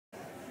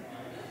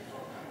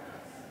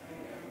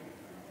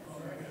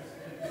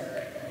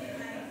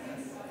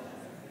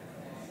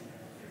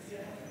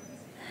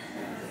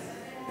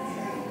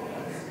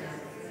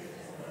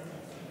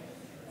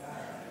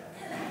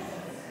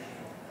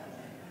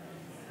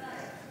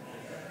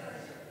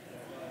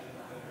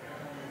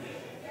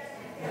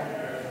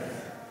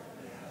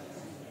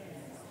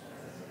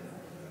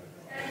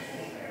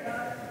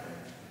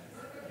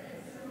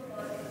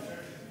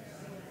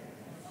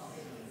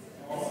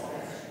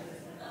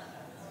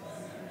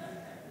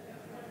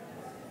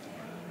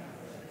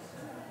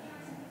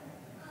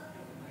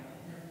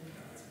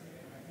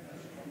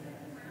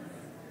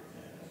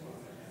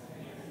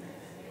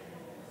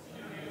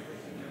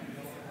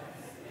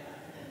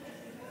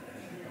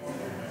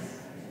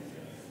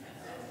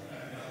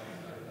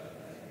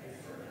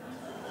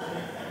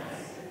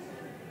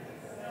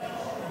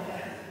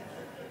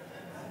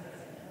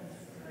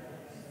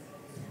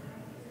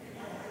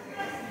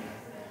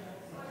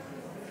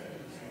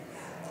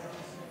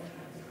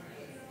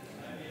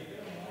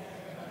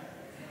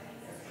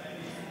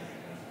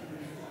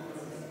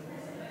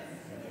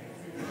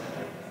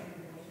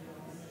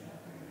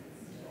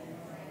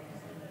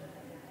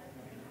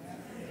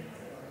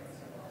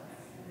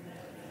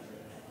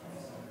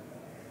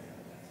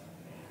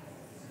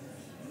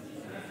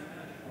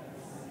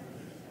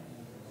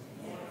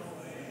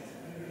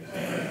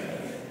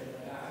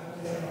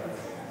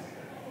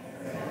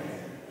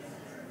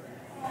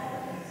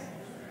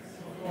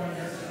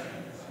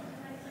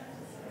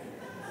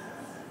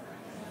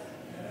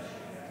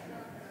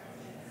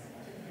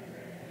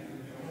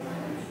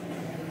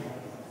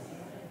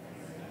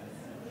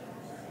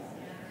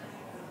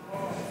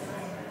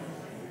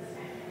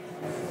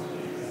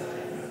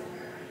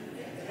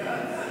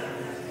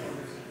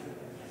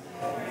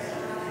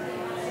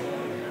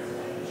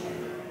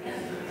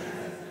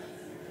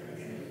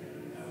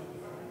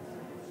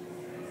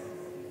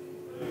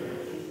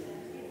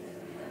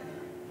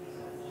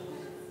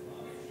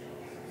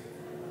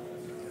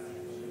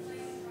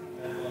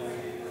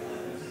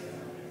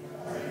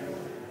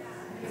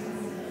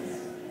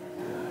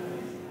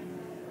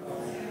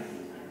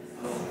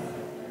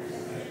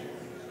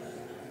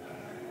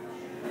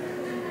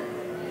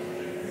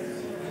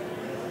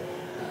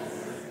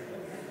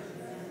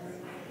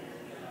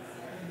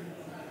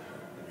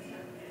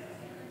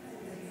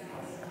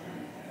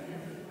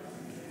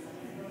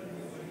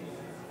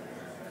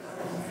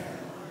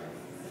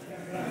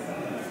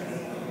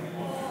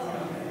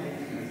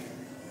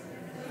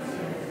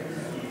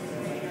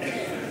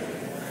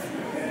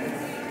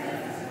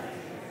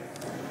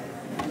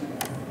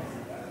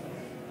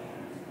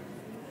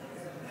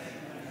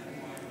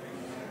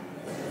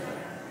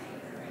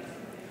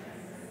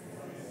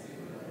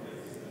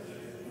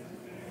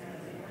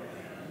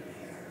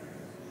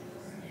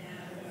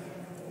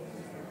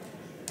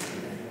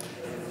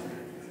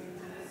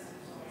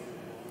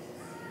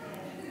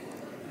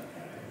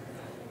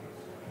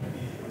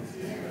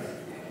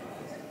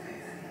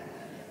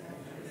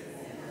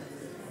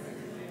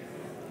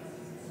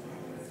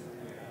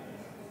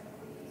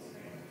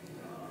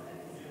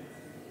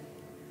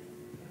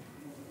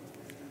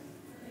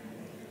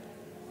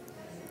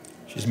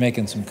She's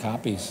making some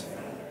copies.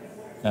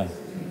 Yeah.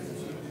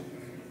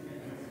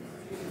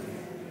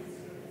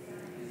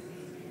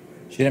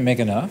 She didn't make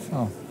enough?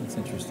 Oh, that's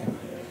interesting.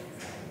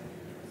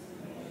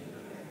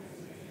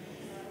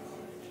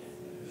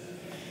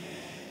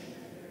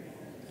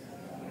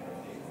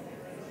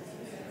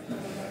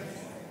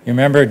 You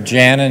remember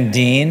Jan and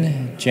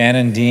Dean? Jan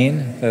and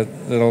Dean?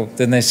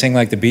 Didn't they sing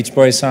like the Beach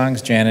Boys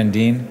songs, Jan and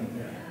Dean? You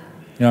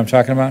know what I'm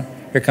talking about?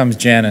 Here comes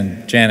Jan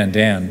and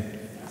Dan.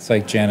 It's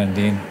like Jan and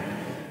Dean.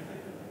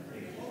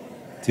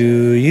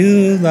 Do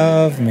you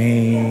love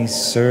me,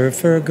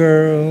 surfer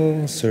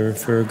girl,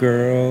 surfer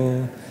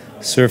girl,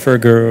 surfer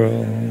girl?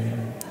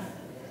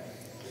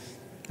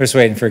 We're just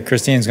waiting for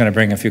Christine's going to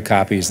bring a few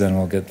copies, then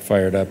we'll get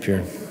fired up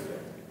here.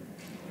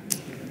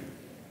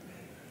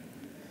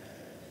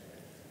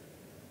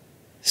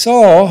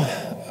 So,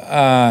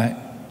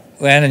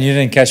 Landon, you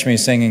didn't catch me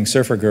singing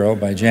Surfer Girl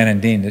by Jan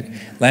and Dean.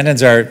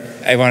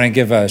 I want to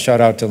give a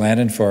shout out to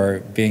Landon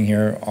for being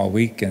here all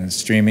week and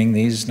streaming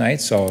these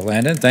nights. So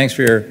Landon, thanks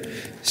for your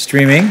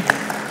streaming.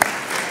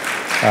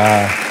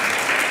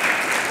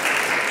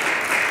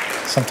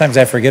 Sometimes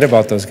I forget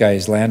about those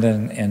guys,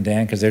 Landon and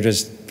Dan, because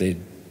they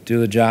do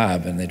the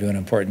job and they do an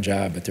important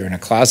job, but they're in a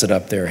closet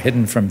up there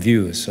hidden from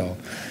view. So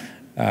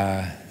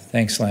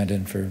thanks,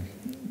 Landon, for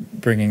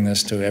bringing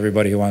this to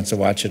everybody who wants to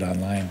watch it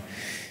online.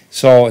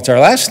 So it's our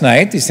last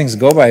night. These things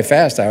go by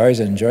fast. I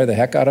always enjoy the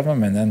heck out of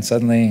them, and then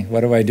suddenly,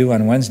 what do I do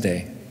on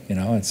Wednesday? You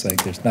know, it's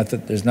like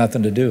there's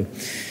nothing to do.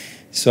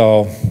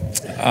 So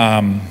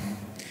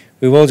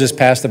we will just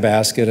pass the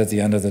basket at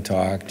the end of the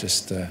talk.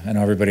 I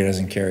know everybody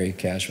doesn't carry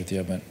cash with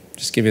you, but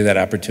just give you that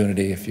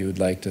opportunity if you would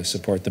like to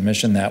support the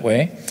mission that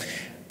way.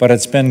 But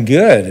it's been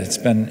good. It's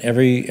been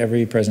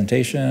every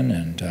presentation,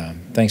 and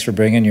thanks for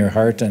bringing your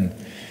heart and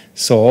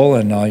soul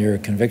and all your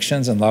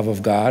convictions and love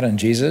of God and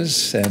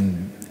Jesus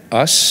and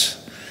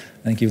us.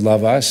 I think you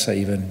love us.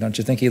 Don't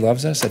you think he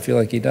loves us? I feel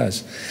like he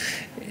does.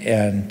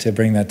 And to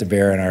bring that to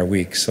bear in our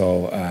week.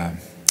 So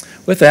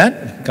with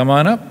that, come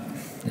on up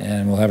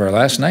and we'll have our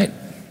last night.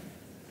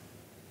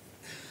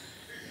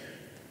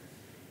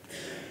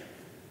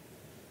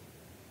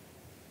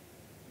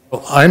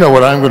 Well, I know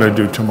what I'm going to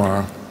do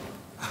tomorrow.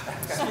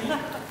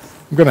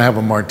 I'm going to have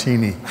a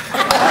martini.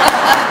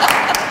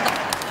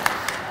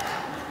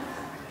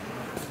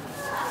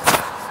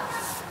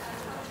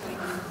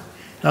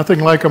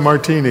 Nothing like a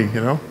martini, you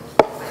know?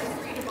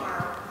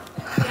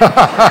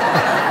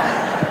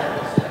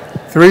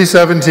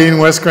 317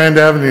 West Grand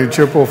Avenue,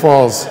 Chippewa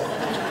Falls,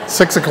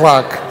 6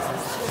 o'clock.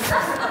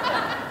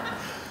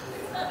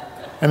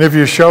 And if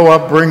you show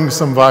up, bring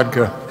some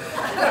vodka.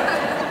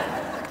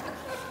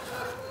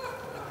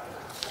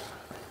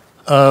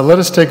 Let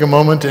us take a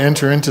moment to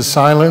enter into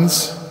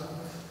silence,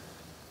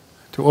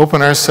 to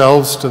open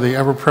ourselves to the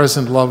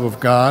ever-present love of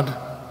God.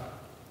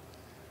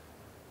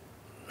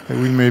 That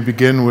we may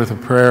begin with a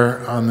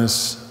prayer on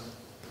this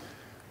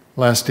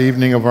last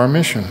evening of our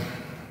mission.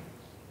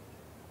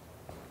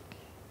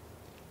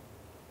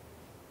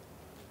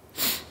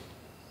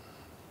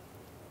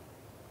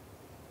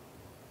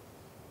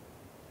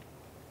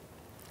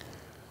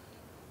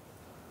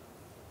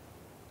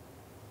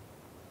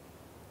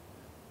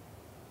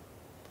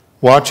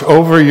 Watch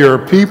over your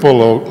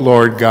people, O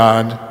Lord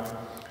God,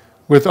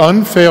 with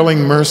unfailing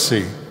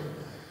mercy,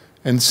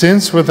 and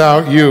since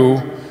without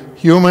you,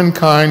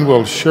 humankind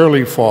will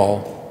surely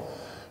fall.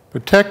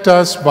 Protect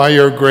us by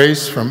your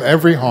grace from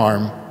every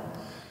harm,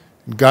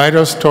 and guide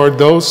us toward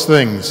those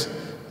things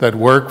that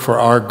work for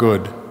our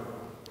good.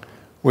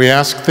 We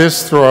ask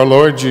this through our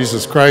Lord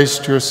Jesus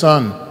Christ, your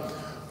Son,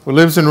 who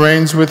lives and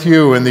reigns with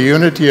you in the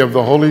unity of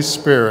the Holy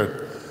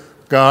Spirit,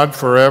 God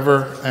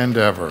forever and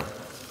ever.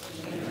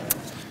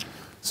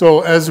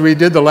 So as we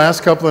did the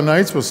last couple of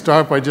nights, we'll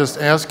start by just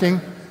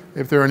asking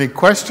if there are any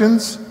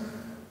questions,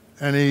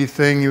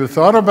 anything you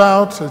thought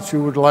about that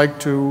you would like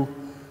to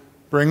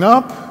bring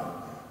up,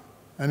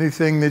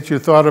 anything that you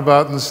thought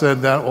about and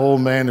said, that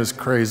old man is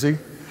crazy.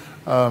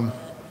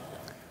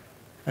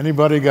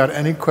 Anybody got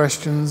any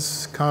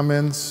questions,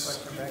 comments?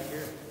 Question back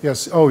here.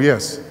 Yes, oh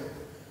yes.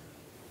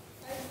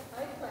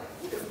 I'd like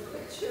you to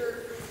put your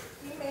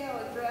email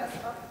address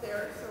up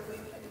there so we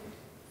can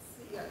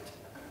see it.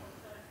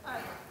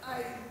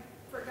 I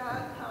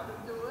forgot how to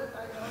do it.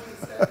 I know you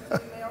said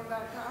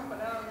gmail.com,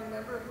 but I don't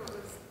remember if it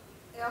was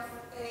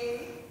F.A.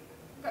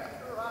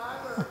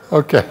 or...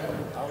 Okay.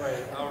 I'll write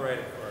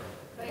it for him.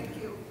 Thank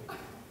you.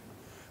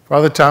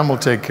 Father Tom will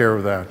take care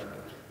of that.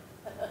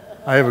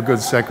 I have a good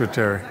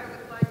secretary.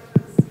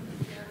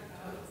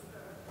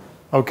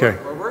 Okay.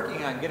 We're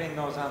working on getting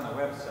those on the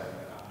website.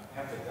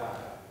 Have the doc.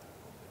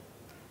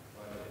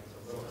 But it's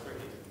a little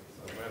tricky.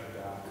 It's a web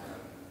doc.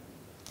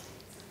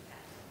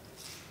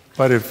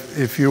 But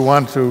if you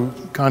want to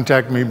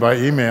contact me by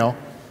email,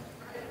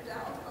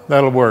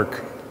 that'll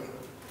work.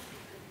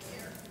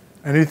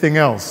 Anything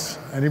else?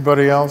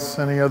 Anybody else?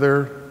 Any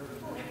other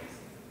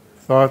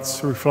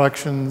thoughts,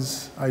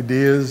 reflections,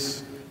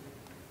 ideas?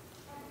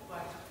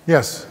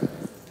 Yes.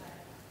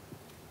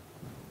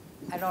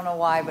 I don't know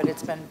why, but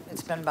it's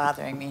been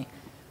bothering me.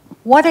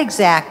 What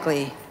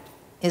exactly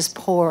is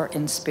poor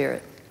in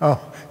spirit. Oh,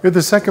 you're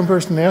the second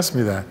person to ask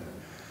me that.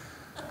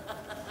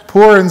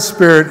 Poor in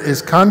spirit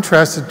is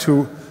contrasted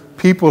to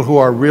people who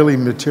are really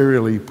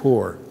materially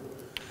poor.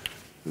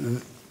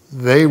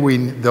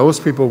 Those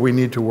people we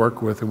need to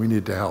work with and we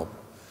need to help.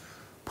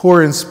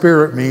 Poor in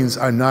spirit means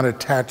I'm not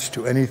attached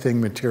to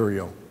anything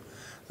material,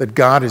 that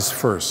God is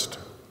first.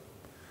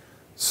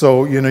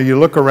 So, you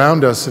look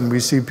around us and we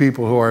see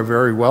people who are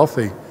very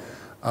wealthy,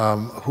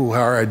 who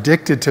are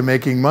addicted to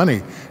making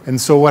money.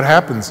 And so what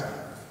happens?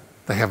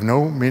 They have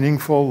no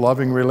meaningful,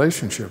 loving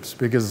relationships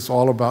because it's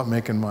all about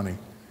making money,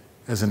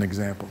 as an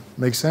example.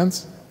 Make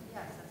sense?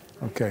 Yes.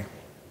 Okay.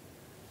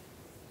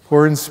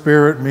 Poor in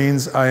spirit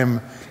means I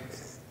am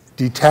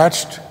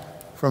detached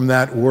from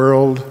that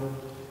world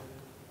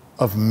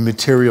of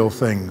material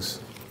things.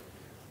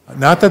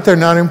 Not that they're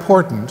not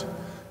important.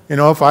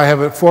 If I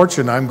have a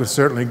fortune, I'm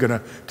certainly going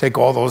to take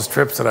all those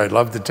trips that I'd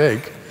love to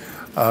take.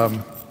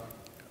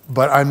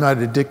 But I'm not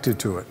addicted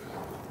to it.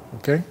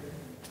 Okay?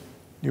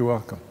 You're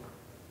welcome.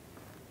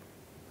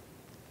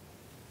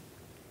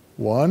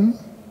 1,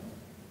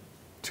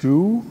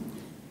 2,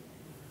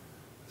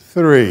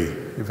 3.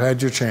 You've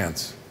had your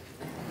chance.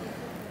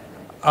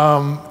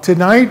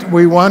 Tonight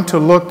we want to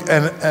look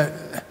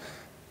at...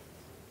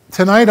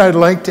 Tonight I'd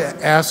like to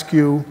ask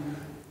you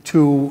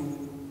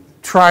to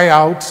try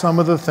out some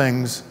of the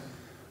things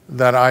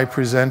that I've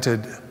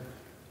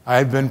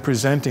been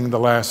presenting the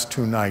last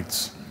 2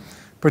 nights.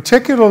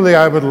 Particularly,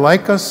 I would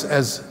like us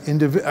as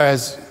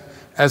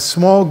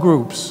small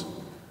groups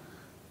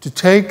to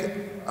take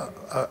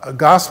a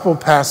gospel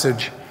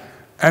passage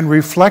and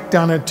reflect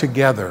on it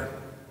together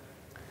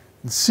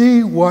and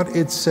see what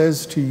it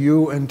says to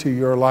you and to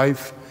your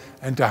life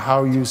and to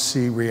how you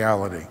see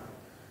reality.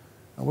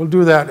 And we'll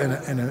do that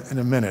in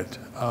a minute.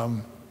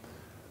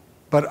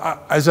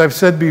 But as I've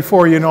said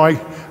before,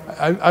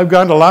 I've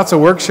gone to lots of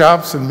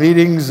workshops and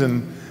meetings,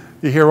 and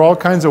you hear all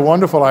kinds of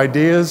wonderful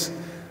ideas,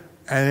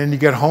 and then you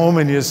get home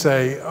and you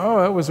say,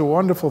 oh, that was a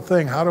wonderful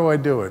thing. How do I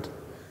do it?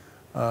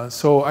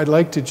 So I'd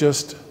like to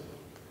just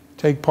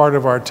take part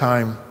of our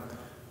time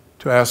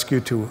to ask you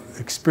to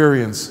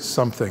experience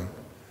something,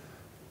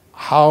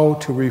 how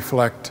to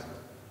reflect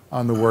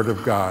on the Word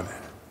of God.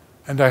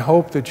 And I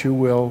hope that you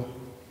will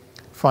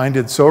find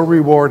it so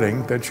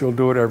rewarding that you'll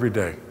do it every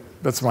day.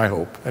 That's my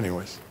hope,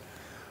 anyways.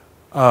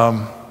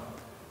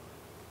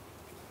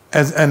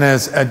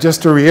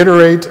 Just to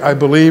reiterate, I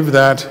believe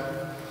that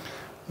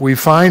we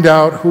find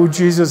out who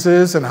Jesus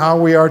is and how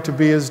we are to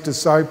be his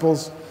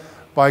disciples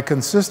by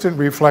consistent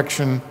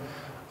reflection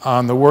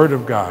on the Word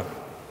of God.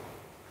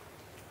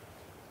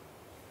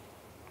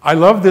 I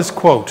love this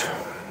quote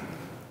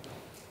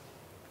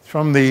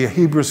from the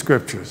Hebrew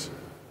Scriptures.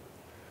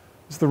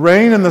 As the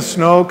rain and the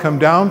snow come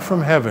down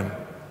from heaven,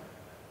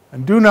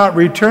 and do not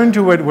return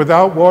to it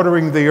without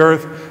watering the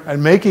earth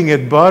and making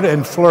it bud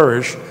and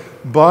flourish,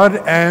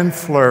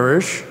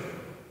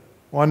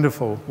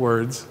 wonderful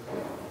words,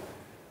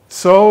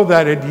 so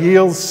that it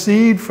yields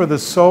seed for the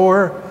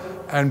sower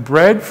and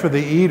bread for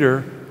the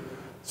eater,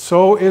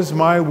 so is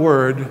my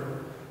word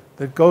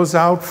that goes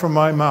out from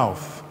my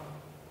mouth.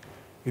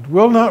 It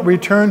will not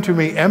return to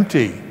me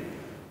empty,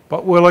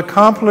 but will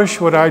accomplish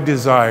what I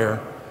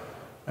desire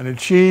and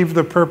achieve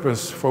the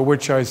purpose for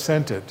which I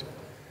sent it.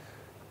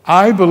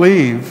 I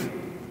believe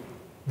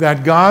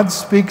that God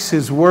speaks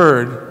his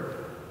word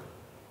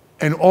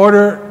in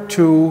order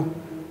to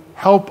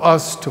help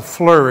us to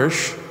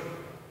flourish,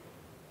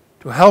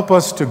 to help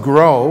us to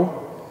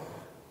grow,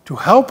 to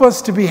help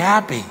us to be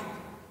happy.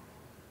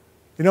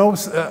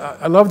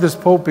 I love this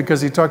Pope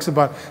because he talks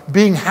about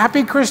being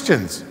happy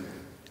Christians,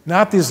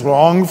 not this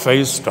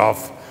long-faced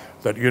stuff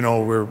that,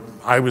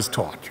 I was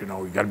taught, you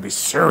got to be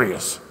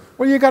serious.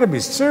 Well, you got to be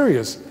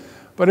serious,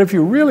 but if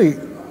you really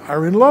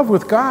are in love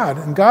with God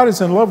and God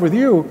is in love with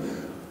you,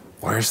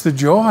 where's the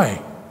joy?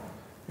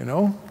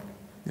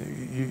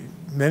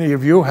 Many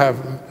of you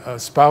have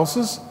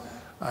spouses.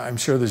 I'm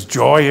sure there's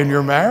joy in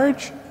your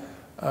marriage.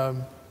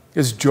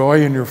 There's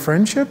joy in your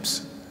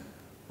friendships.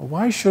 Well,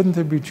 why shouldn't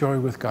there be joy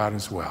with God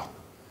as well?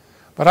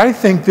 But I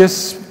think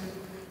this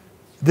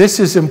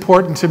is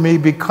important to me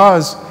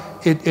because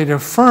it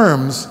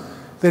affirms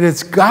that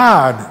it's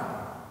God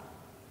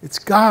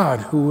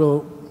who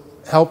will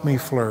help me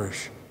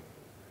flourish.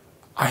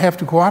 I have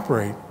to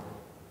cooperate,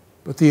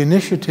 but the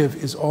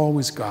initiative is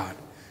always God.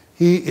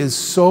 He is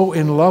so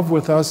in love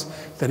with us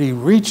that he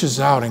reaches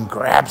out and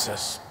grabs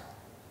us.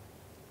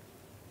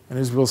 And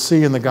as we'll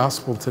see in the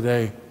gospel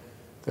today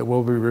that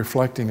we'll be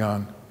reflecting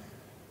on,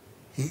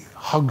 he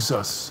hugs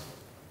us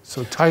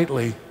so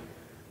tightly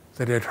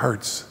that it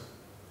hurts.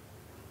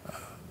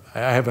 I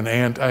had an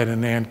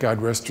aunt,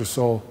 God rest her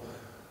soul,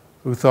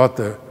 who thought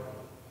the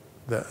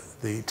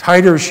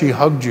tighter she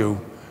hugged you,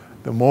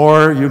 the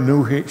more you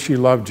knew she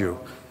loved you.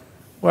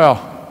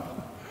 Well,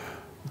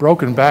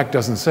 broken back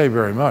doesn't say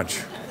very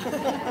much.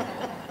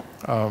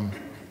 But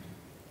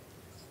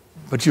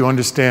you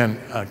understand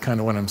kind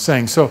of what I'm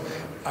saying. So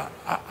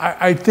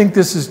I think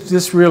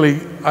this really,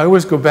 I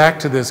always go back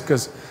to this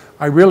because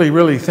I really,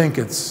 really think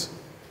it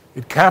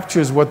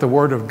captures what the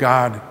Word of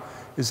God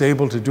is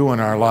able to do in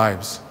our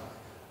lives,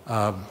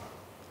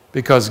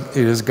 because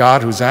it is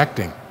God who's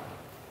acting.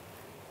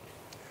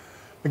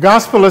 The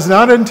gospel is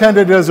not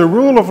intended as a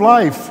rule of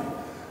life,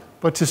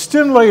 but to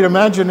stimulate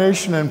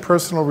imagination and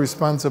personal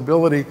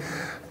responsibility.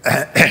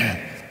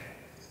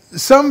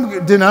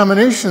 Some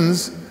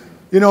denominations,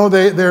 they're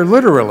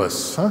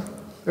literalists, huh?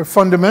 They're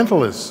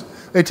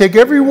fundamentalists. They take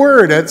every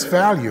word at its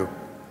value.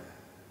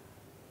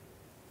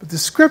 But the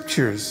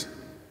scriptures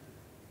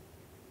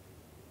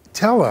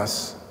tell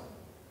us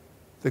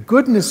the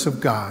goodness of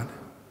God,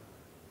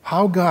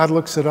 how God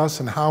looks at us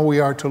and how we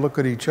are to look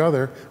at each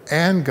other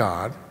and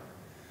God,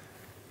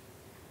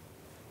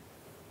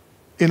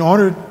 in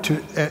order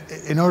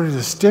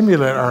to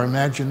stimulate our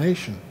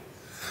imagination.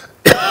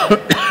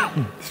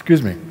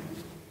 Excuse me.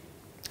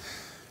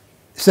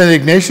 St.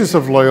 Ignatius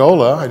of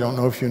Loyola, I don't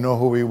know if you know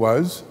who he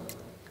was,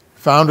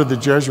 founded the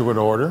Jesuit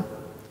order.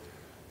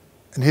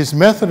 And his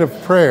method of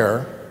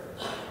prayer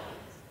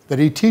that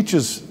he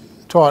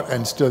taught,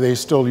 and they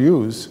still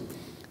use,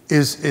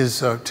 is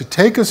to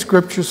take a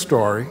scripture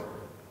story,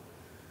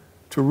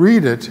 to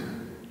read it,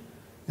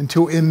 and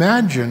to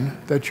imagine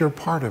that you're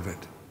part of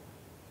it.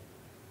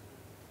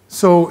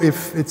 So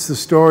if it's the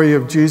story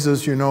of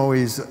Jesus,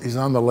 he's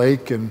on the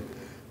lake and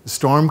the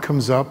storm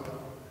comes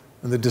up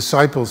and the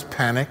disciples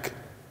panic,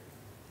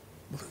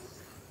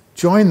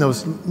 join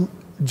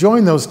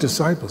those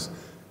disciples.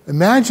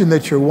 Imagine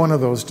that you're one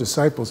of those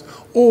disciples,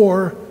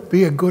 or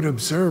be a good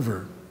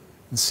observer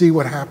and see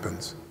what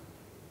happens.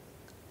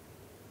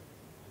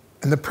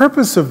 And the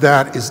purpose of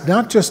that is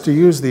not just to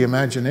use the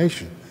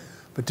imagination,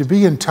 but to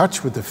be in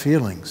touch with the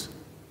feelings.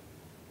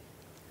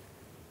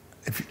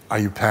 Are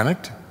you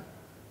panicked?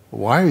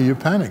 Why are you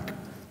panicked?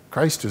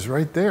 Christ is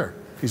right there.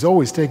 He's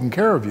always taking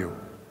care of you.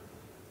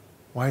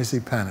 Why is he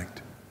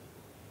panicked?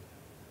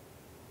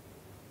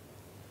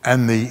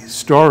 And the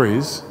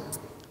stories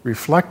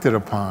reflected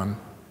upon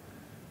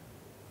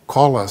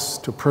call us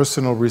to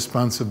personal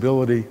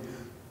responsibility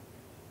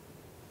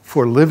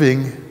for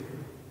living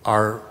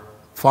our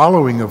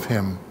following of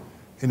him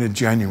in a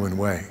genuine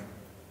way.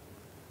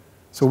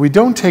 So we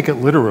don't take it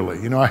literally.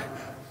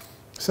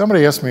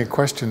 Somebody asked me a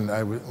question.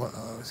 I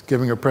was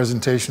giving a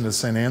presentation at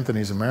St.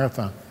 Anthony's, a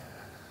marathon.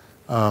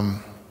 And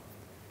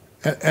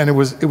it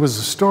was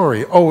a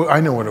story. Oh, I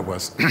know what it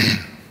was.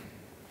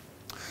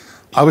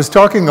 I was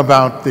talking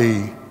about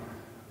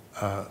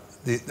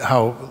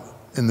how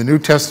in the New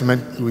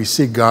Testament we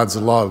see God's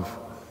love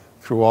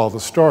through all the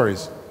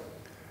stories.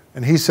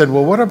 And he said,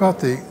 well, what about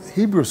the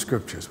Hebrew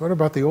scriptures? What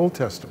about the Old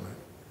Testament?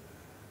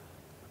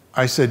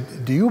 I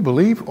said, do you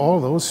believe all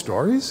those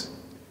stories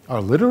are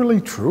literally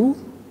true?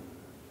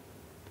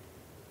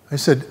 I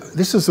said,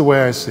 this is the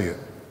way I see it.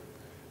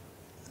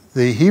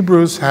 The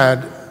Hebrews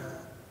had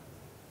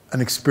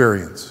an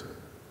experience,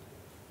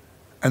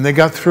 and they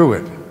got through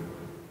it,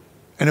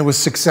 and it was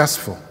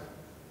successful,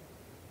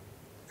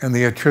 and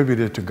they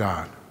attributed it to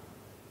God.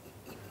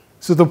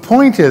 So the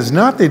point is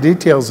not the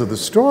details of the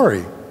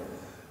story,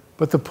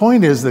 but the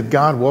point is that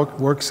God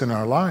works in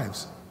our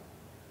lives,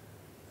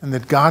 and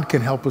that God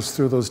can help us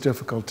through those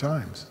difficult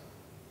times.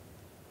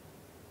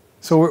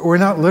 So we're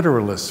not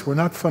literalists, we're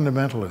not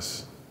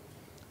fundamentalists.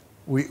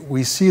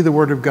 We see the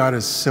Word of God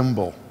as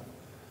symbol.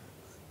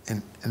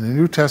 In the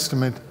New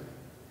Testament,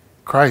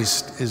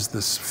 Christ is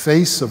the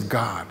face of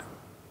God.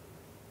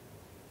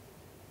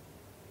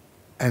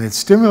 And it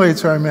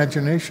stimulates our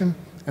imagination,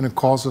 and it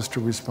calls us to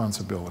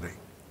responsibility.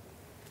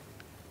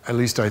 At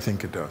least I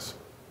think it does.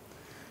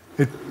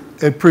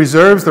 It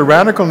preserves the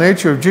radical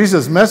nature of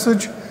Jesus'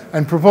 message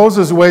and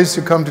proposes ways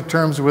to come to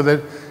terms with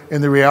it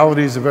in the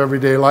realities of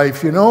everyday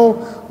life.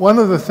 One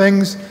of the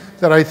things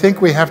that I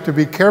think we have to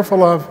be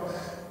careful of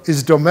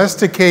is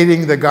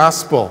domesticating the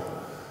gospel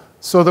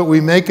so that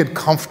we make it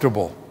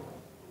comfortable.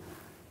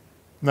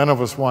 None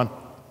of us want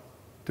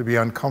to be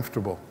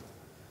uncomfortable.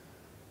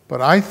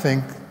 But I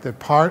think that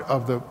part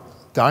of the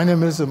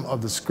dynamism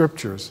of the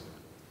scriptures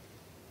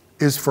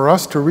is for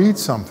us to read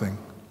something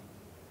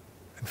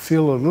and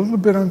feel a little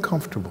bit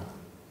uncomfortable.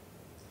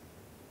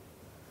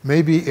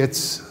 Maybe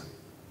it's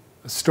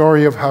a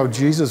story of how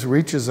Jesus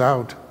reaches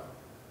out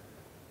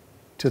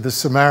to the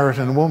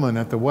Samaritan woman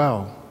at the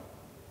well,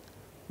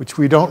 which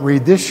we don't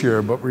read this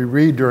year, but we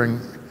read during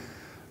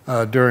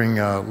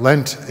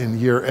Lent in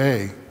year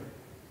A. Do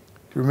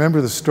you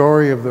remember the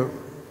story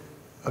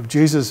of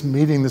Jesus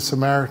meeting the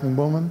Samaritan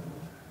woman?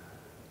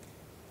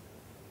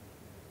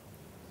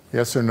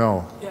 Yes or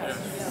no?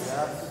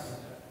 Yes.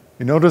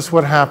 You notice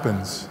what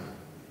happens.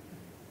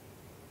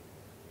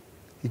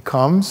 He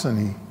comes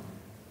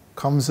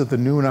at the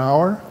noon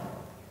hour,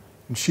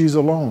 and she's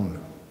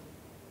alone.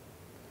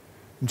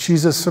 And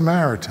she's a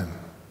Samaritan,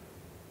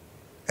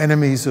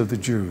 enemies of the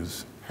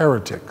Jews,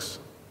 heretics.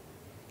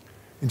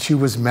 And she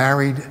was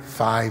married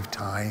 5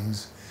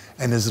 times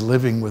and is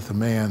living with a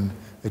man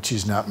that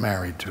she's not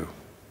married to.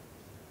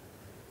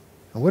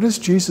 And what does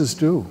Jesus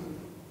do?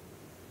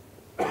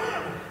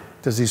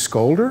 Does he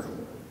scold her?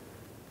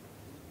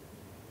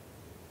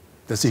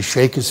 Does he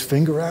shake his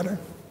finger at her?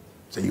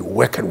 Say, you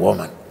wicked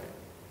woman.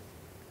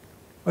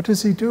 What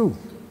does he do?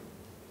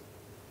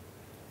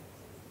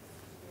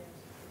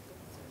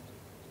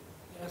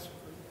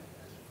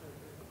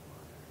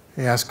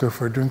 He asks her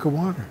for a drink of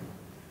water.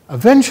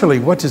 Eventually,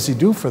 what does he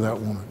do for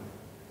that woman?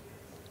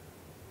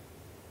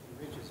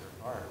 He reaches her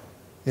heart.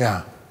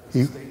 Yeah.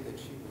 The state that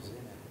she was in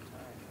at the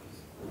time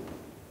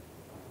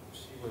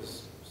was, she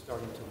was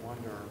starting to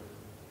wonder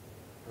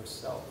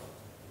herself.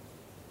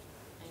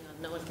 Hang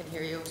on, no one can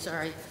hear you,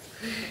 sorry.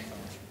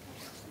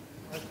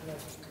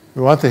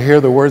 We want to hear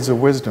the words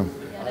of wisdom.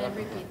 Yeah, I didn't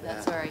repeat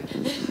that, sorry.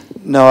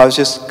 No, I was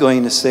just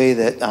going to say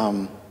that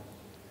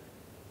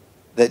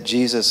that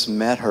Jesus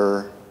met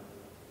her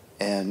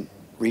and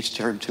reached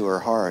her to her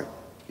heart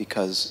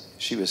because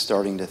she was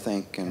starting to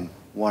think and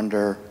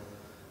wonder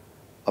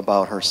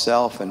about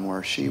herself and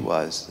where she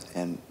was.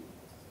 And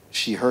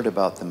she heard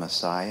about the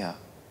Messiah,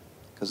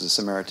 because the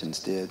Samaritans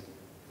did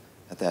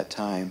at that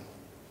time.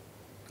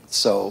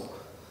 So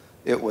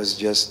it was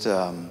just,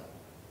 that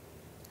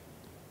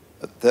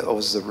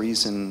was the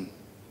reason,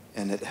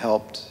 and it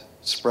helped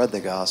spread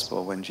the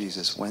gospel when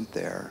Jesus went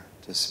there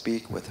to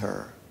speak with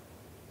her,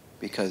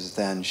 because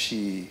then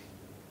she,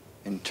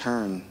 in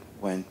turn,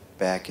 went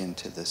back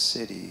into the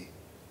city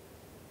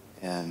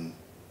and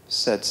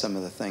said some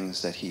of the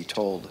things that he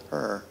told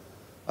her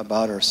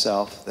about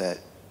herself that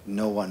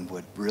no one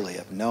would really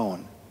have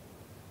known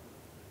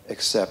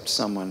except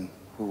someone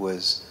who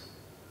was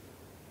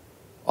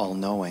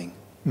all-knowing,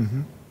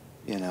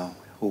 you know,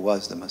 who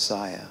was the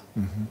Messiah.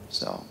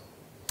 So,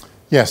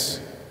 Yes.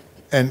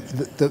 And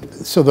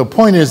so the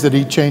point is that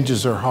he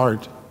changes her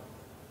heart.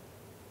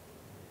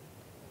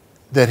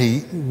 That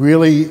he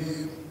really,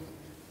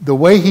 the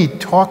way he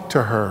talked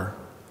to her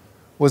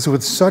was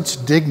with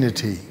such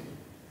dignity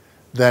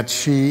that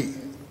she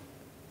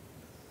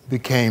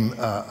became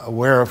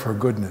aware of her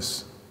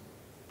goodness.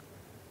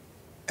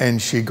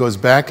 And she goes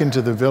back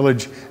into the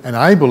village, and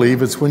I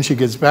believe it's when she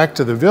gets back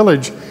to the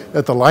village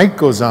that the light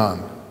goes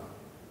on.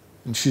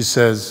 And she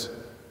says,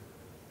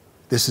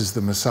 "This is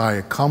the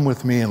Messiah. Come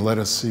with me and let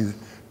us see.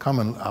 Come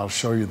and I'll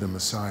show you the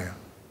Messiah."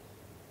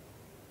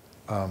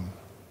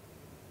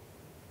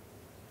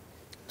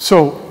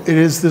 So it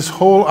is this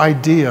whole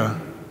idea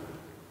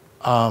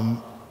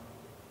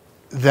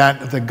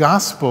that the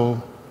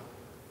gospel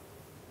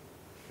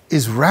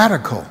is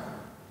radical,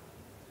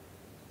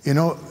 you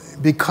know,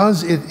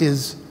 because it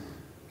is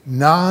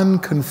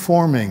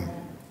non-conforming.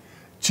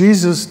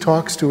 Jesus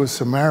talks to a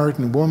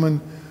Samaritan woman.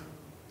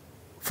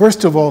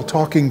 First of all,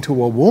 talking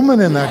to a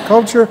woman in that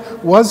culture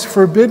was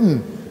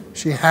forbidden.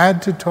 She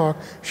had to talk,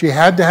 she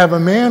had to have a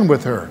man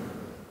with her.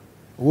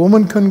 A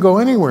woman couldn't go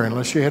anywhere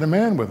unless she had a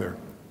man with her.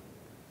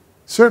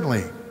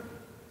 Certainly,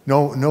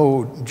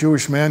 no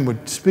Jewish man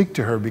would speak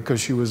to her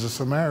because she was a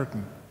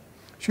Samaritan.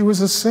 She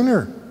was a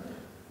sinner.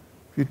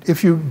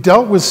 If you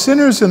dealt with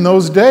sinners in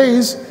those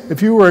days,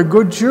 if you were a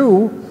good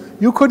Jew,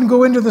 you couldn't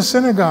go into the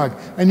synagogue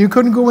and you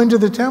couldn't go into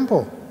the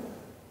temple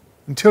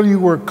until you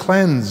were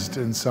cleansed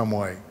in some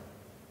way.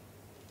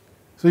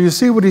 So you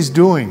see what he's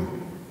doing.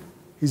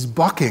 He's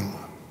bucking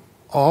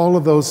all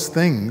of those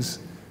things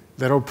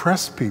that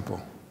oppress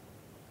people,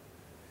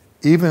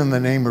 even in the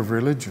name of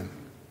religion.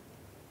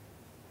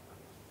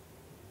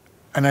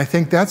 And I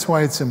think that's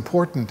why it's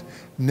important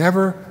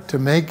never to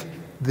make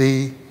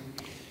the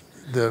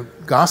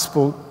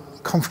gospel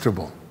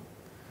comfortable,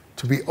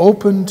 to be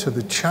open to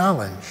the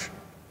challenge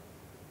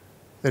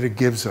that it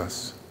gives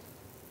us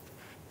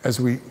as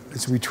we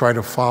try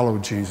to follow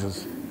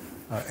Jesus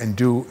and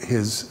do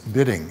his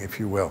bidding, if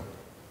you will.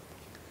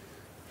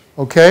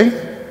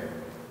 Okay?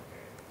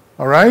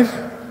 All right?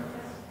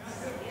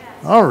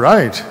 All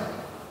right.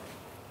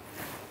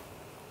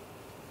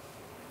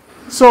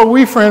 So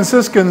we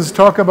Franciscans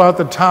talk about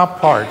the top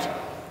part.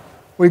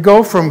 We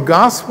go from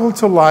gospel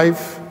to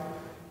life,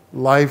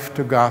 life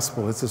to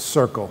gospel. It's a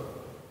circle.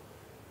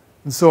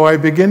 And so I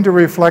begin to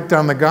reflect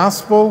on the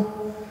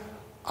gospel.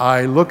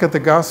 I look at the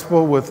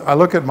gospel I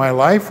look at my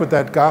life with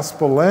that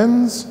gospel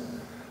lens.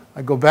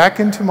 I go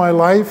back into my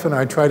life and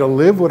I try to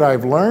live what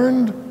I've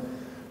learned.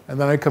 And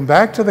then I come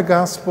back to the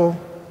gospel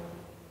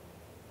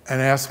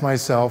and ask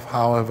myself,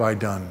 how have I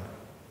done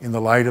in the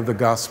light of the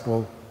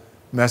gospel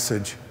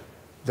message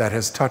that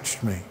has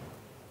touched me?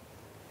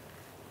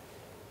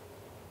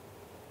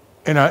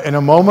 In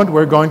a moment,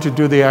 we're going to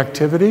do the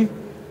activity,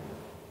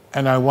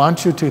 and I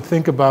want you to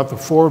think about the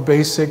 4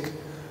 basic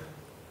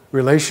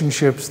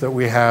relationships that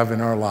we have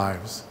in our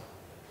lives.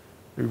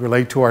 We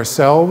relate to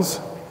ourselves,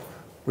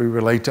 we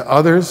relate to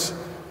others,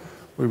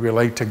 we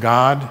relate to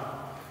God,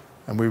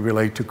 and we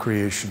relate to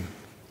creation.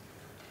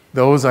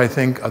 Those, I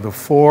think, are the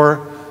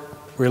 4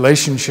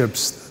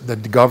 relationships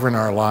that govern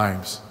our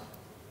lives.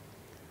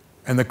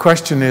 And the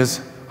question is,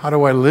 how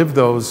do I live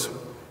those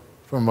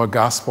from a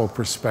gospel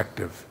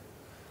perspective?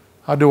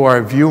 How do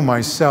I view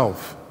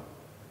myself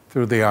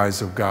through the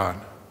eyes of God?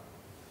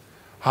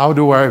 How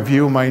do I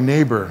view my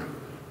neighbor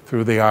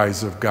through the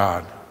eyes of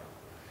God?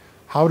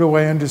 How do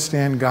I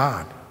understand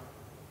God?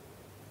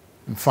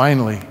 And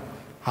finally,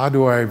 how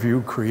do I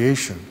view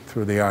creation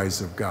through the eyes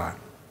of God?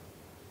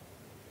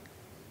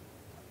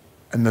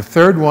 And the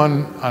third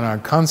one on our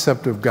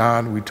concept of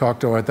God, we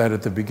talked about that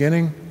at the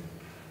beginning,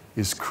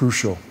 is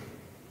crucial.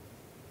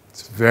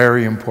 It's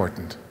very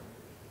important.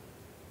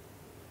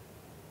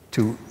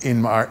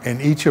 in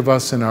each of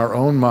us in our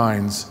own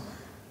minds,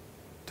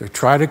 to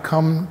try to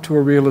come to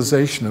a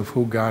realization of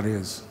who God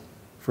is.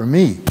 For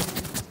me.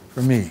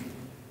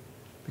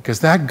 Because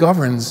that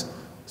governs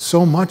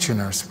so much in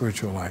our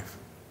spiritual life.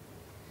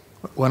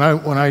 When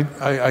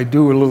I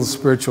do a little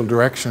spiritual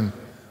direction,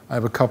 I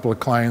have a couple of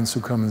clients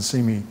who come and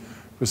see me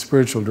for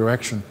spiritual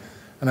direction.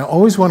 And I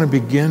always want to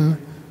begin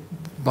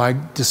by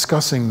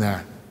discussing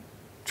that,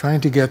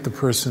 trying to get the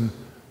person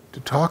to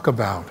talk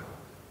about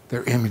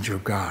their image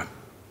of God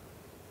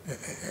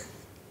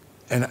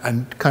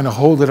and kind of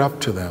hold it up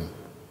to them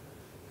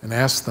and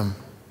ask them,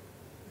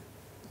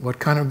 what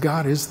kind of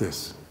God is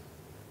this?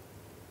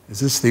 Is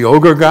this the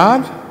ogre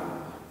God?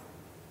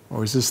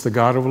 Or is this the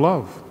God of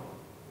love?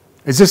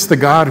 Is this the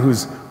God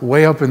who's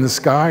way up in the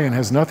sky and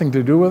has nothing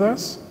to do with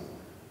us?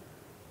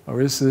 Or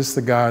is this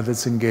the God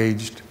that's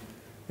engaged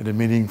in a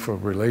meaningful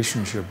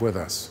relationship with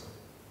us?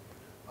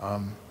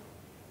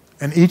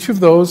 And each of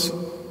those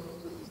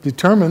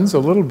determines a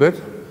little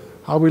bit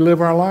how we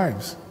live our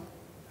lives,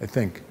 I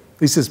think.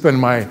 At least it's been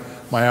my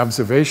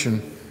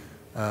observation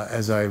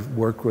as I've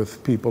worked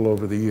with people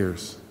over the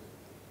years.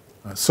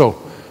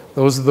 So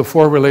those are the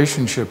 4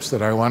 relationships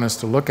that I want us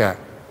to look at.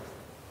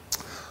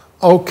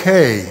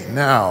 Okay,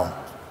 now.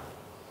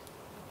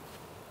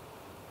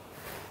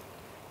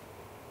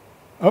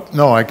 Oh,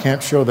 no, I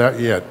can't show that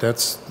yet.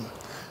 That's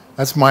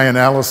my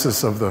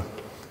analysis of the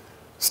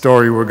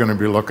story we're going to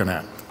be looking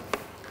at.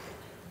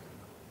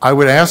 I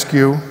would ask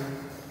you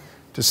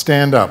to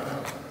stand up.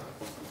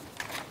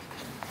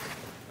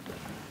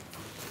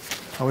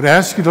 I would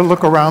ask you to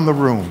look around the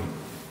room.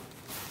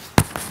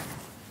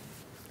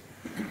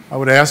 I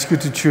would ask you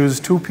to choose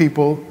 2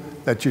 people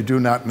that you do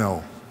not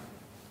know.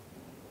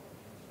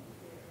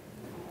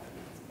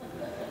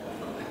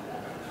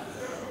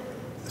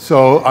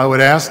 So I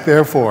would ask,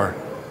 therefore,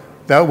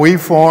 that we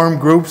form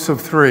groups of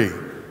 3.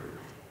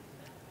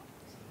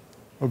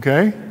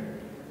 Okay?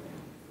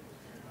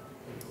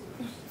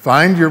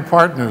 Find your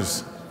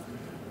partners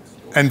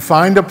and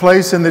find a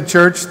place in the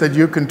church that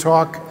you can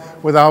talk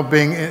without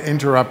being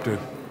interrupted.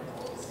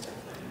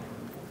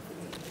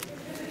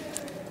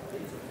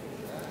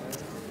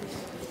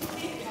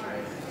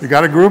 You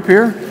got a group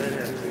here?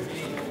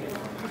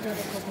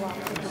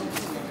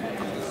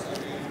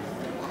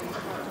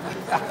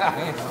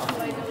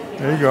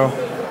 There you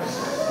go.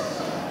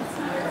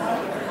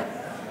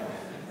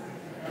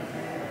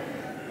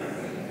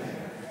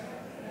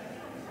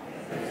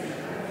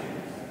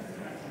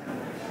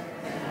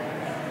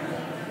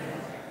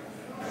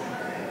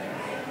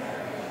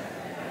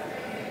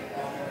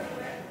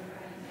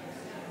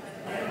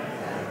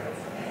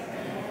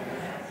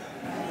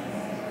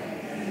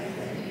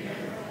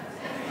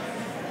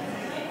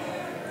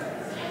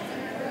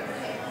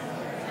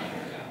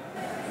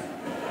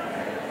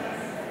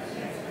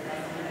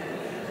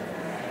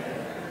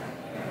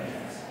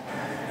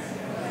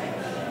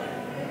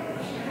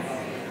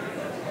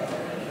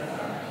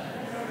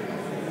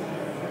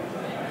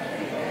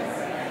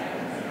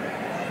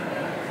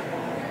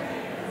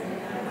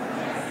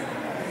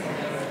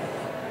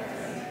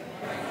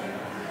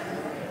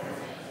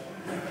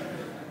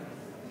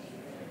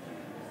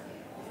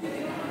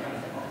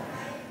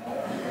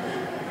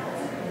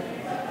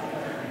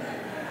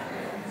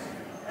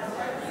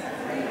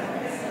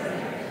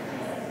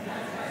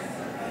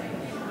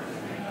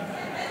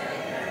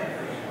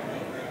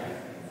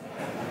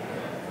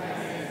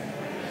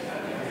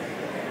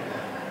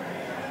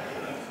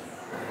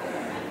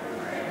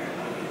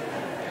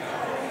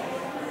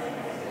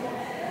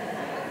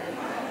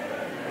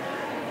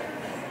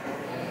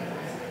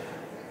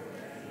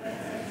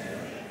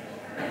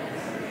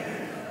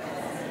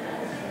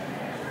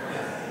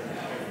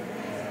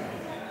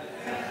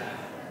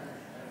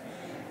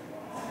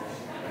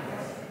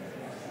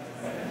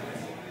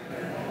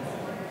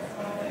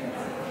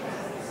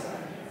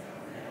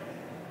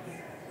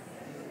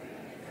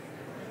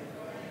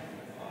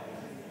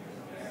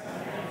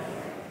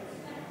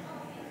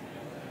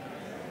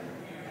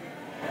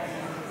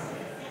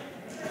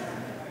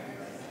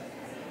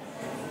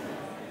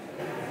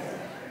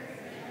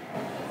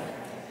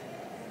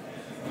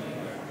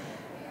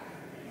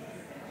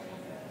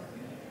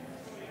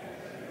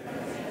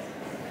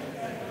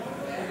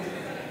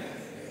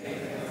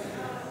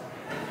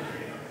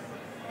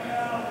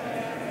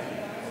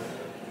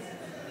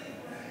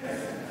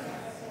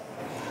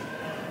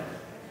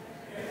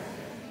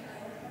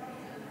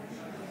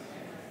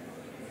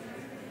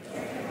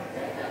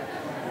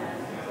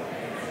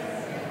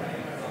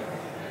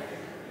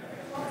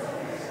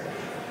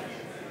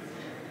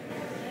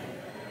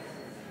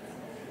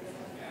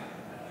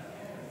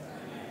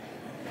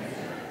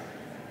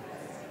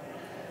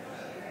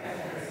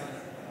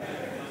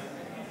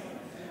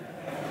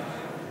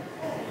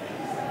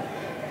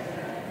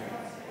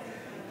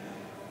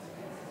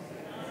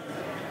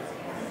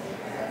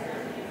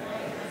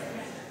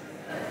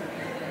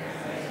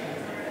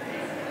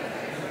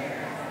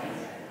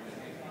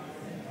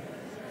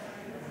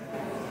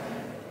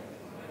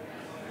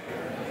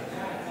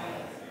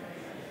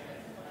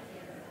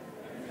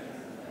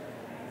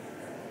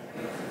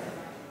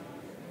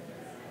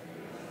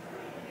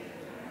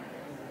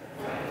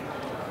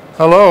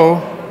 Hello?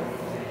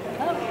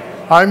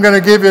 I'm going to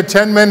give you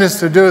 10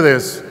 minutes to do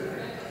this.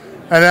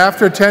 And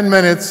after 10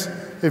 minutes,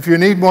 if you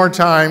need more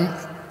time,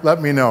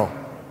 let me know.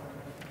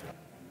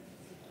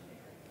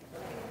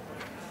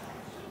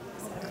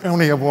 I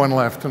only have one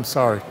left. I'm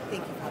sorry.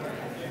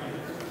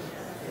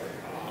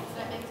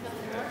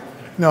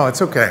 No,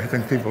 it's okay. I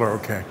think people are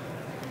okay.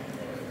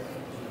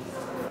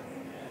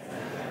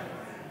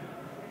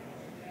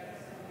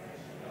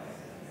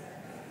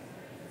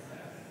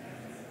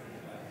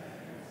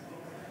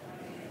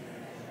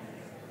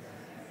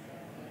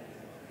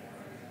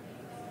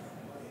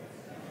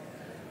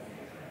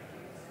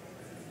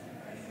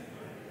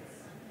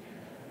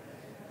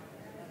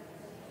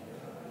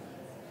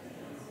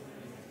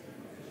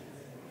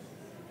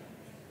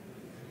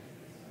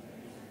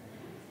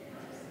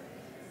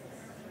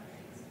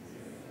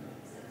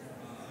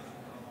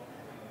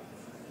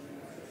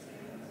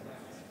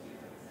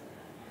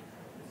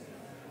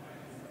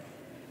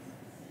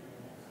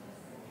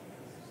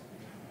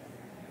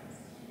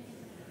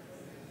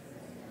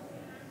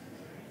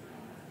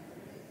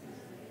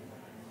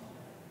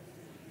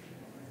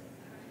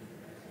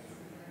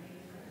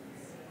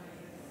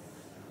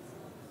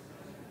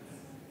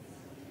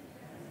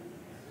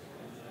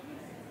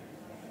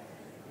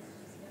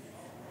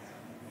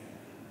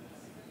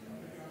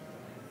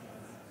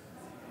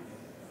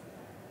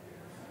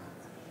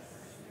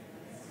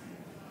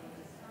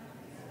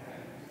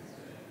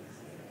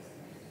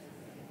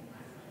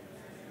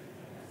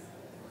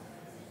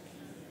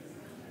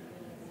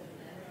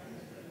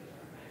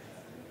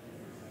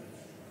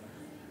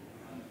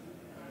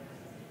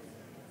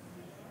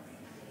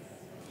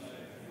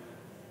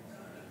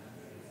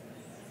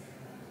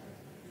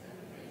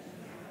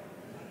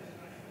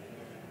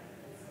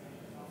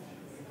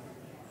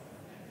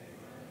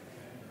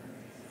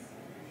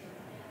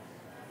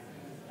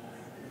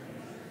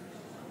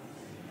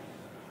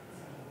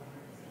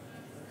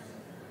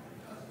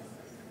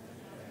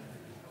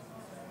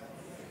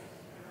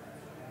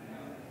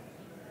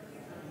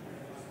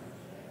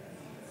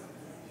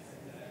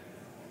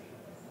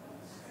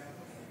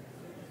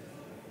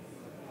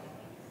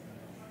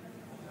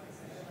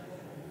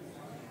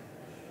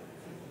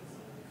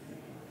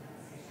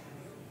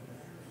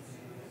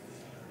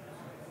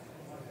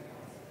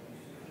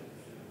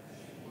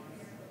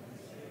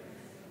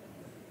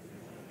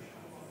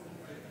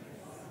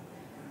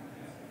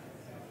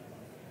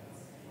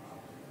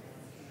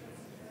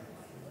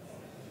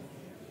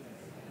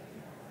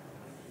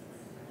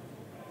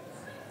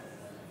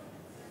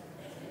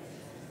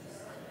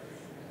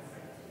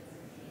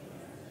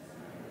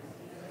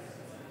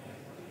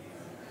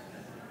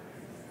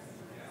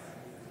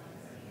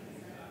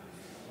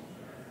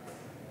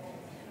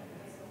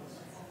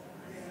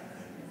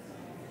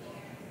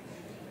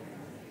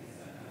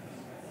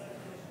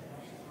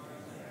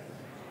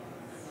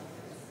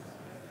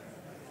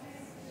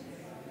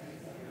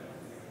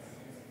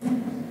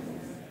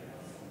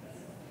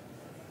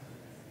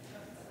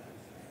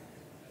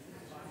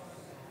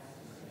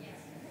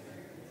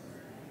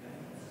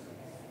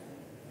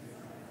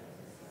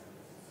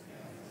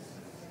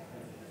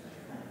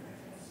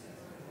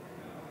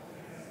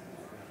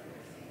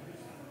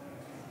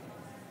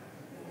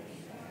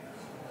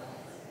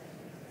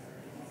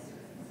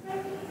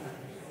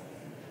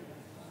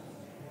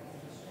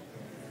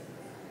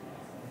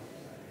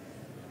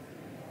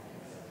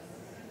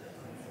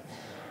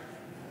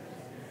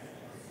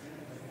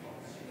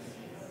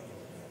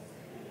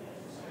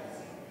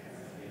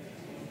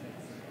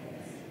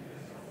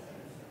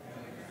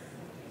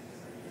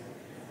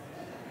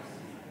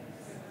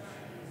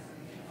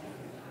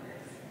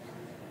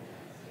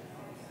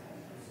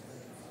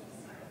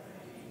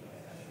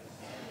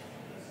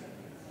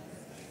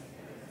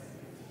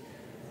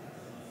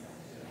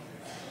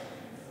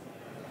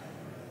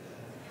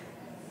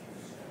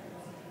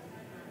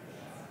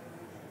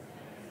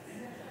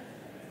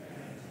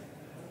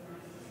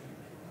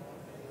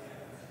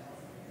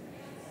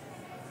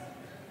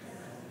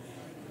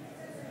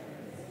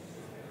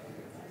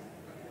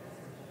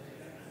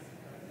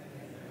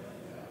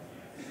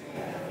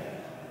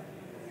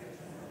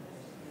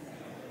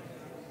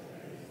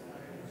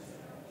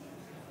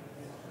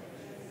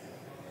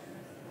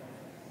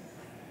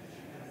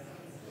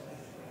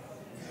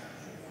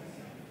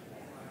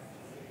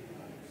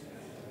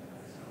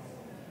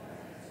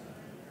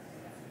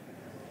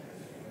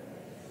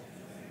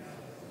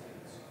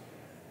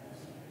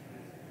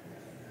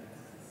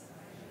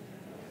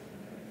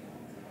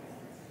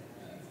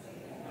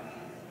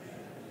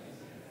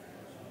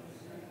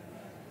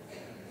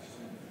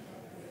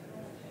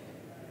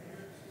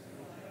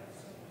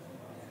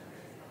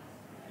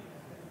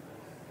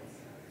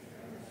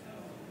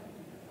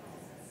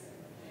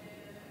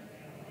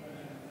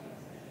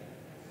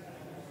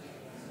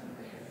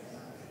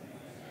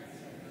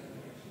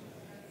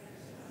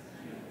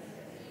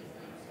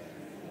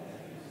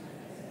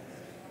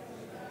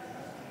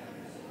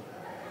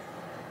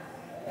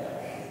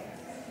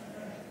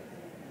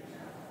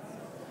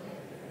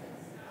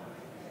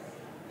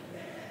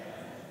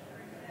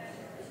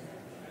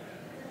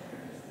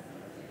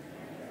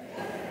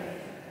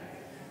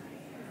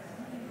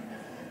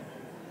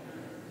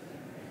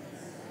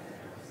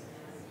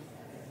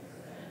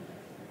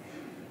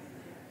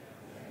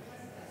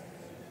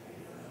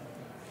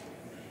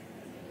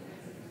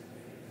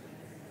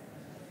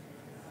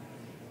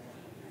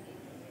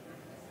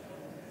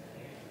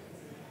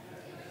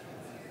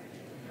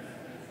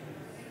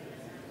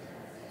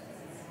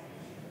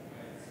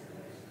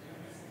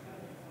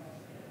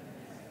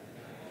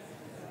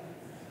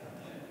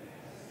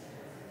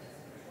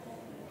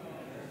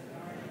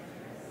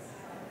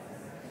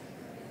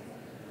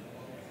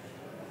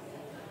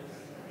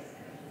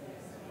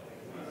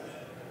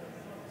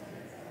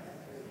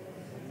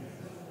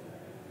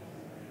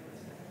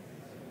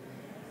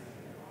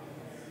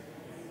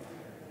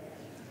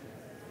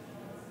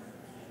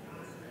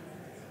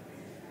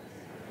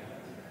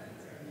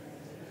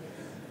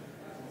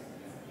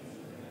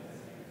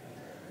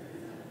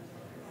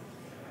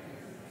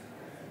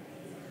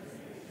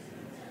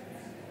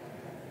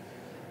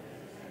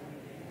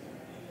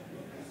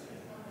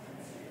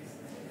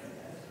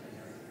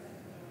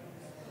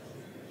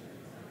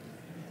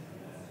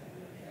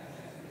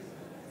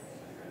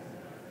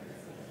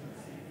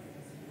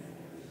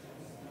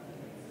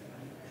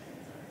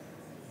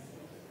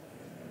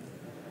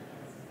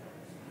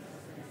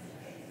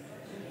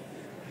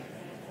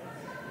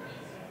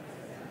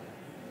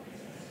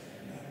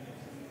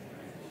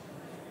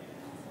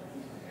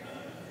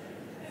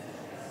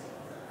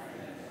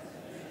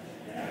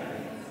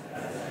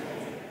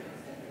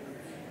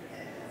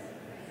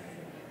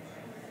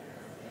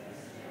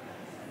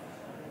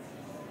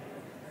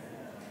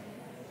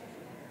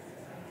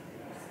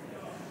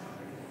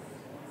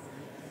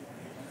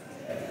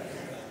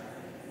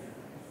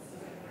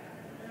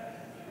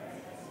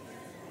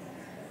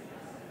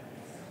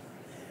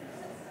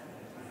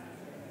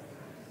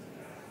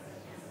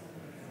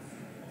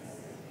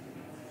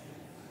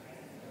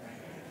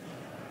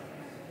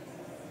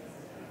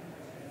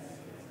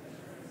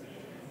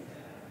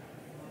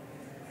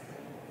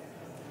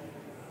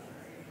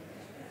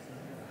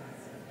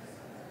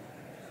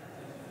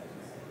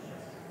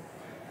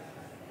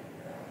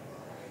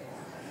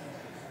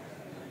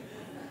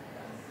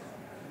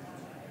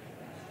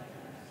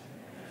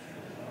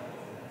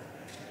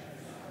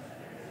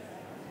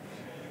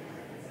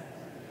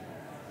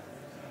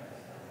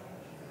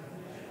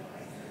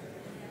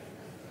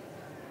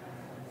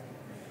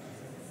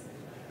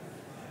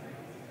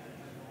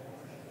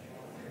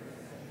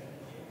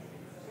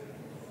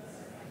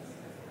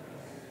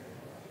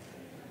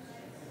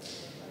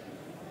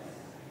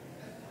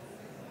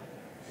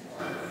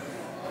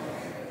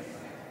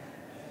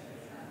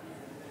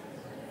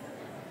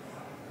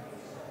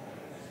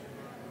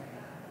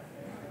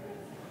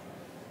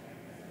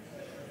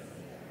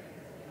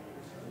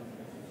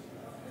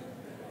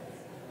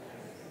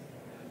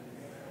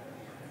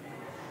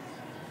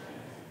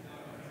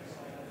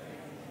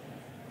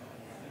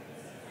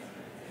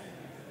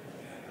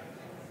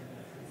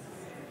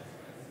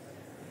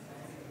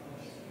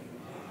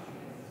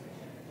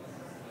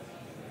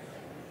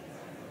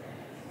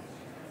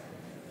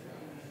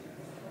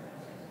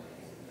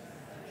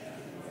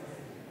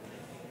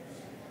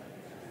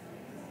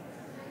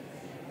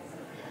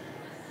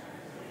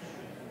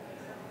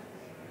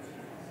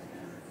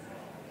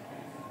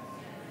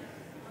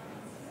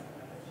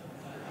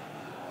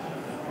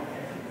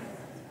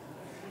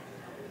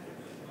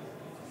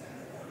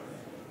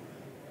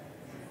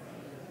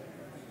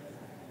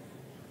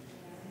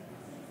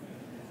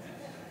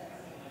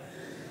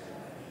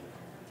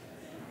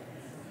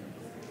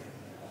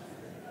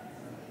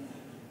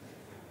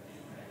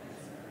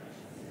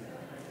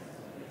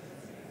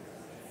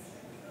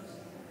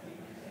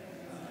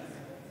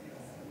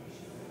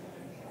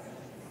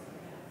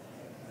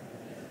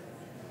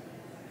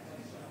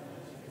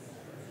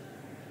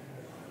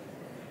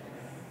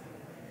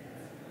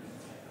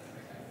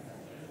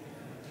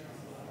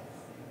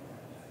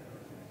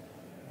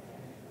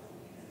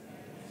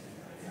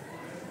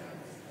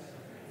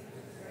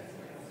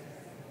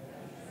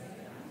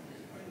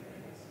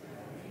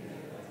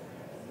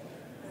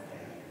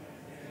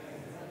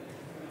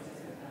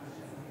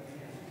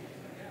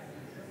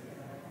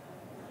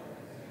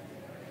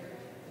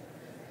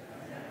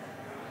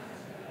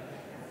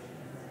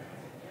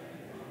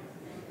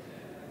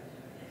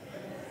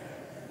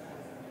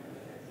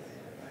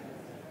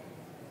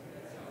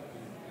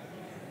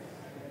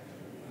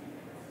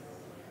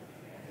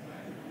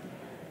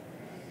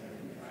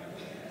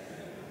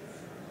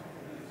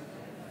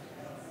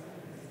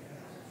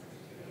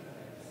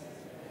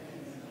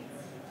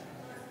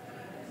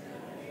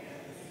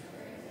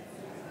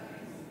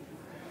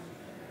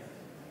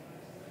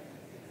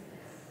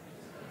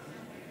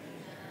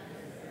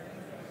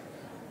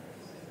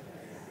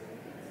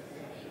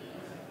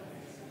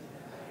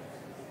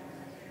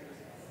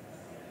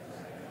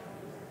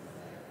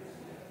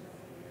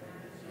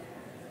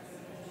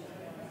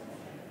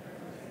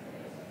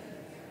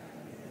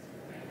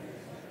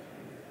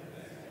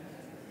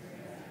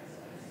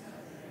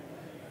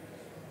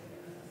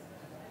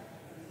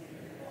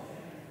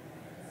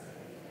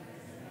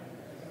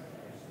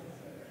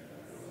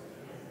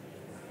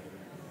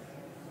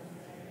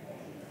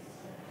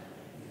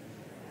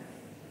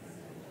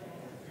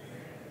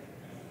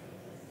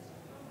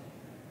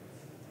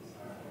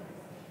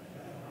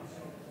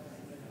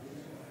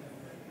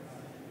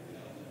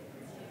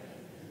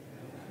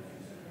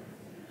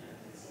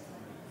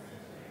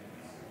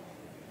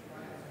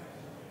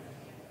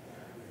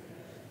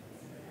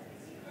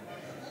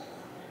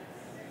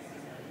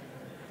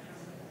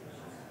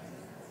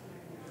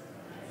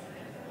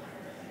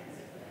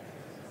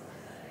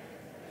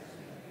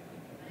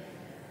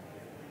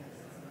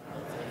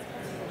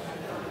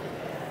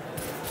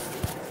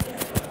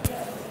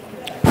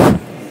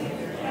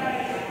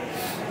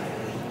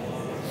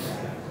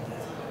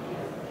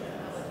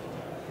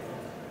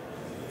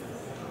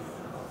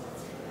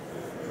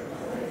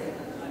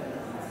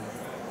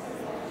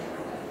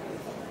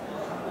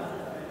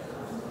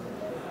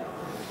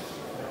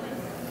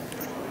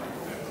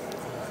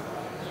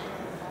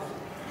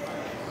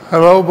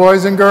 Hello,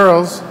 boys and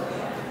girls.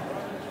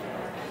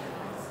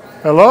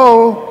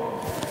 Hello.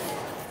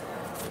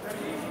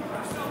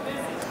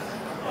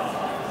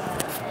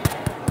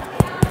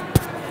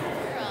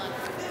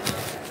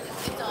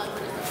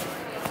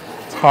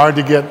 It's hard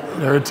to get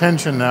their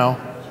attention now.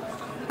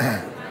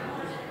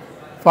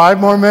 5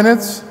 more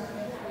minutes?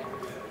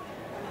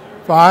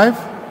 5?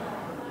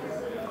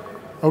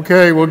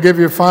 Okay, we'll give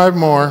you 5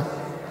 more.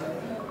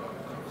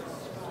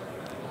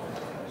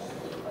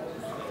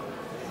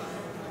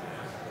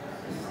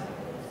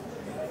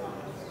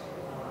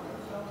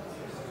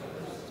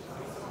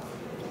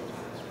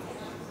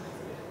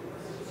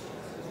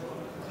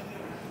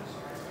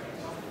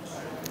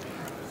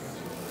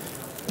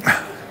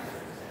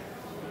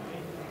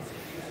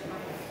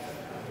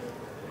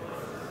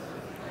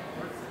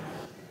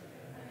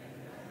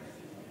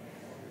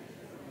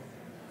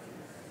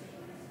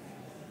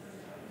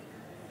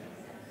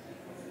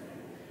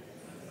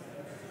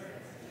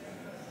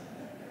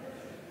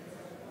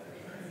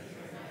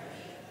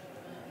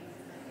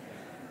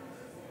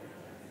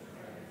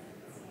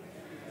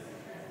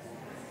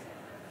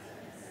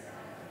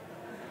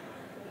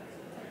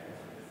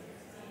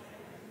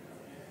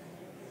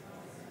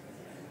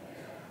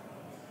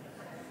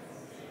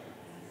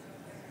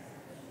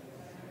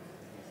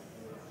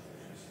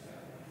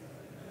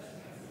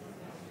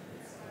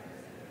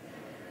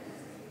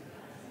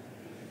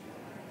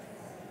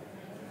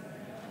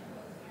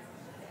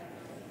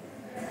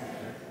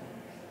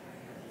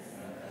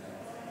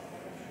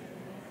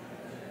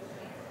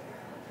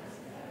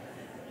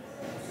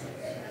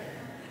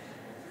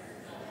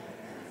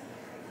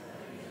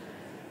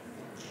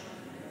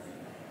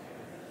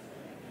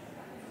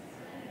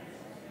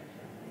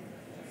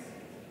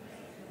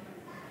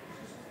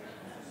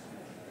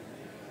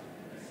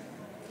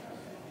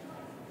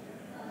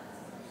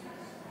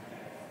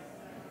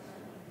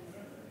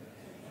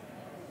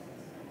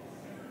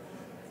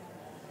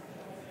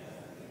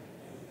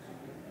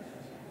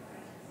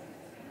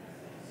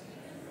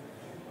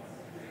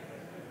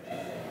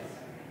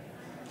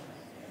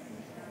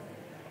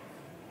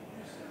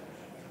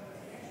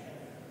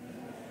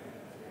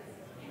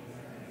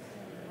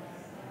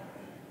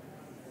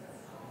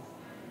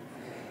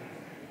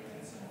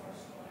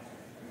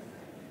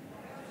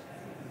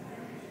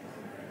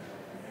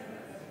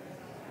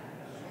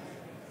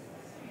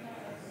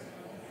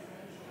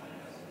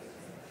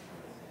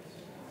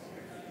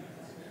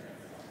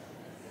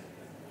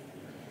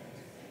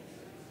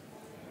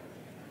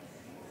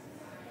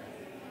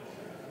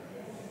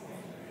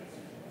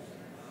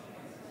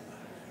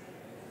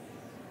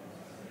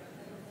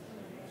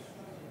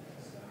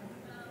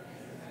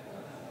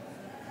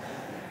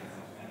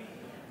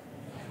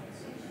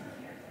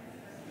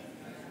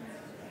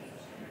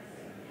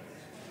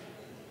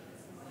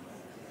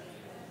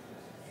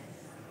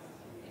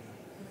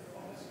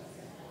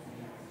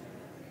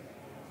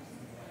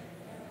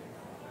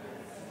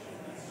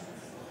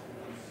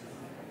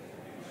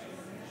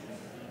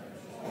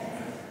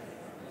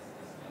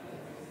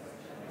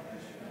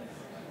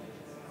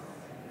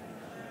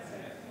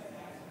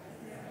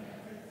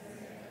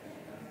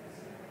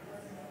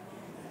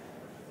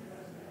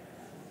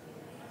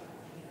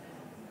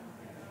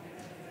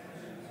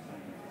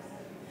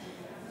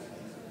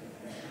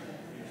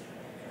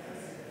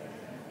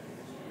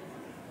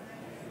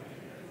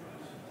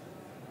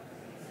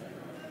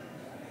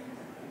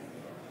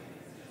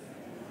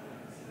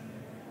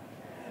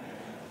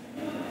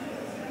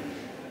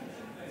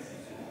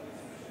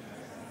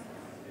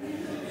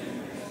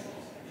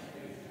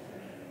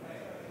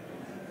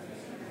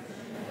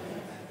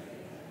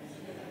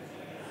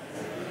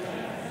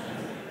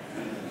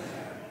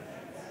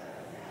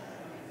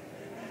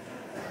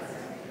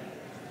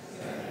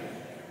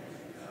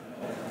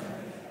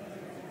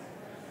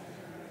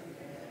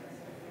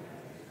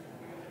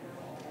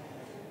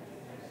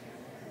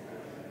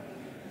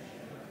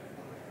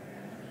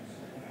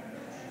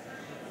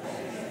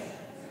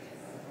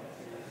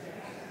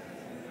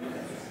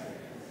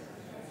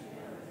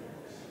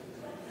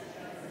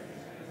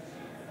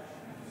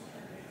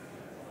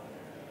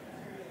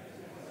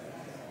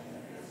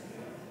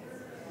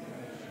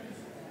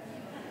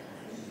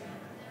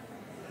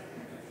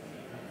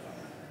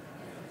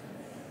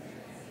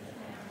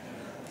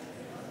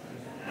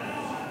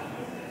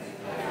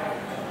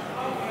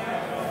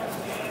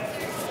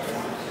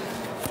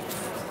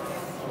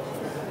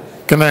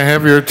 Can I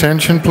have your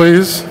attention,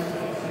 please?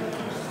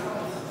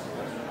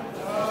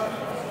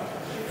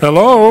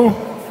 Hello?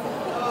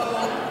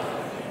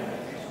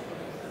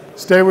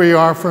 Stay where you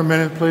are for a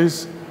minute,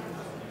 please.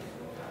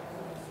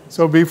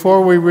 So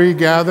before we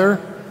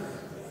regather,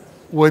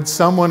 would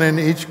someone in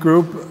each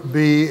group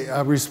be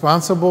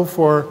responsible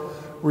for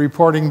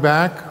reporting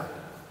back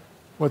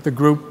what the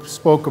group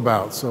spoke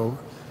about? So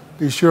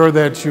be sure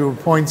that you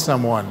appoint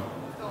someone.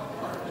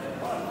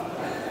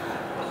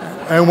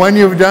 And when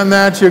you've done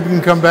that, you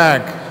can come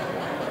back.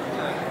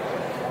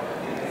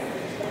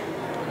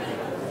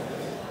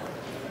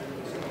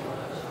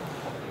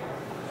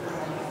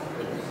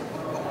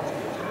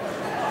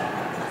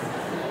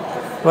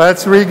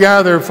 Let's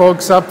regather,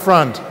 folks, up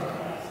front.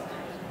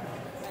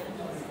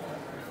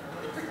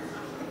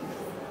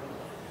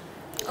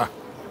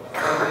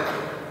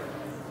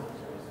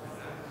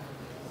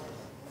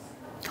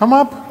 Come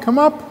up, come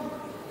up.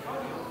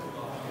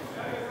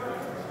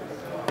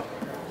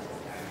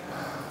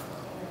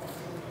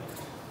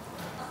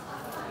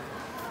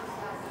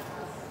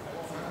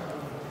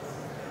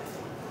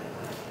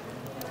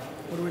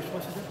 What are we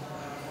supposed to do?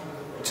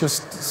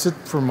 Just sit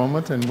for a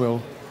moment and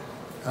we'll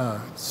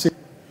see.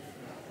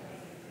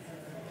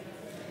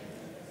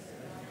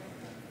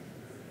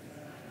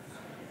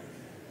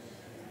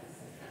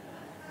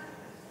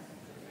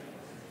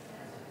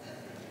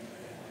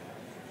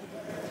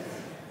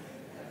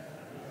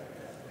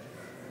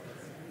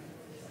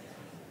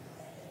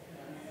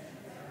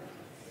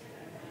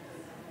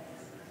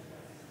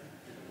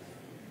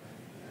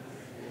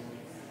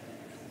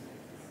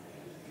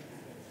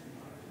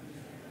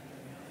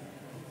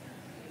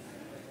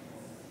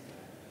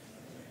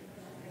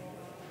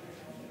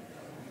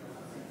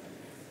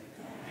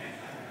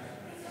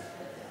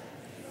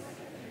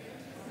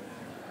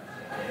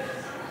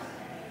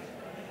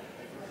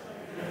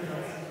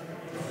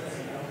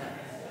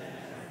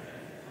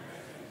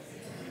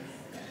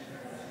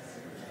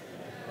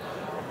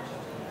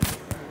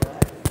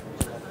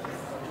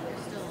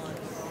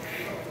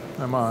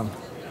 I'm on.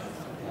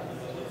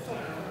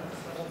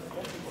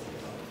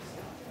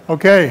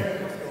 Okay.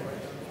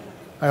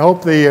 I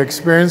hope the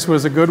experience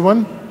was a good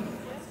one.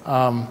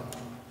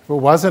 If it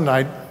wasn't,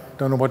 I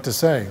don't know what to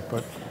say.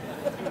 But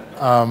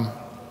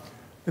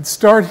let's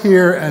start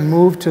here and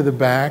move to the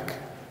back.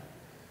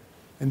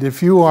 And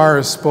if you are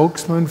a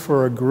spokesman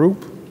for a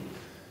group,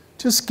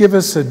 just give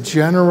us a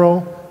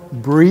general,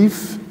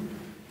 brief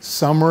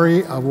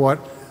summary of what,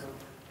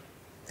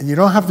 and you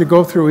don't have to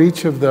go through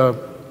each of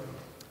the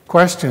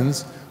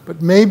questions,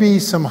 but maybe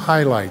some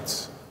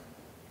highlights,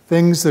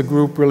 things the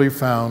group really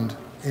found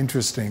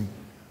interesting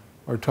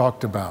or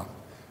talked about.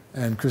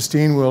 And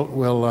Christine will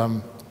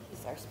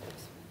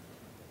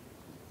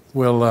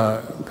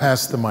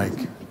pass the mic.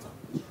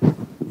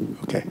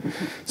 Okay,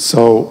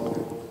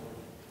 so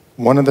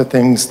one of the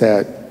things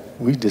that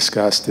we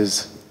discussed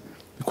is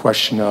the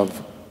question of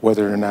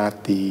whether or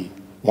not the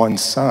one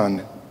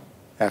son,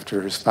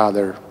 after his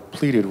father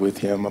pleaded with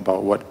him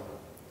about what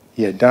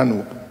he had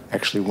done,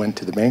 actually went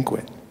to the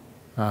banquet.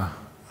 But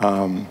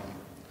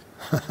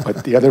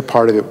the other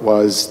part of it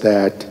was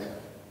that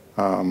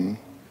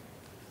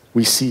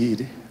we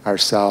see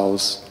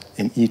ourselves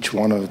in each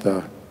one of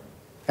the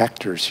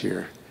actors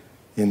here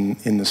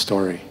in the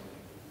story,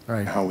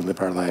 Right. how we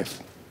live our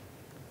life.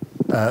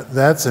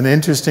 That's an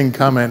interesting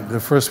comment,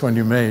 the first one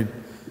you made,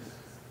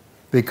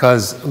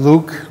 because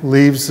Luke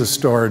leaves the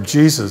story,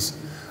 Jesus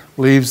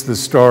leaves the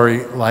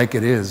story like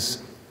it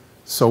is,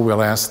 so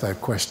we'll ask that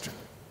question.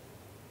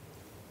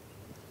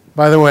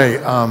 By the way,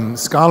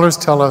 scholars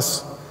tell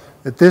us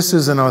that this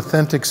is an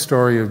authentic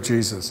story of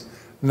Jesus.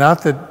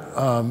 Not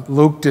that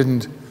Luke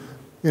didn't,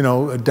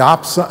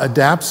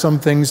 adapt some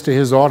things to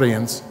his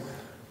audience,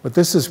 but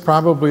this is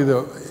probably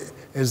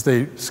as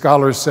the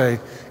scholars say,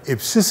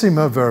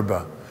 ipsissima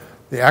verba,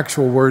 the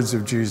actual words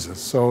of Jesus.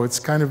 So it's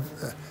kind of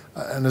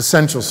an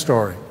essential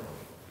story.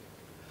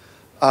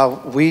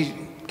 We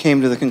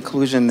came to the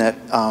conclusion that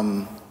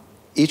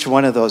each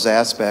one of those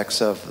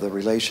aspects of the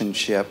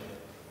relationship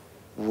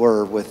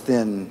were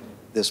within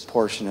this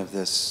portion of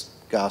this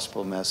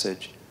gospel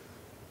message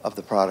of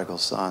the prodigal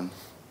son.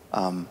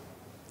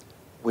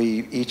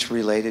 We each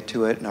related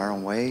to it in our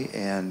own way,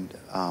 and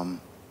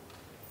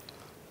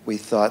we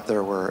thought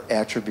there were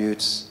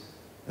attributes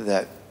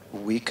that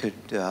we could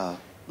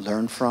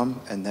learn from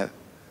and that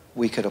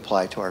we could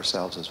apply to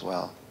ourselves as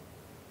well.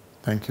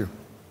 Thank you.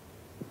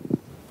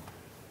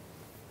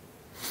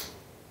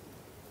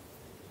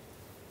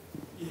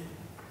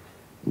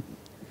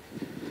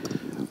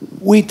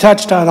 We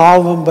touched on all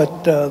of them,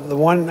 but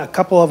a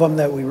couple of them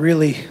that we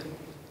really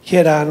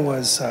hit on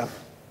was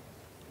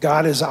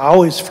God is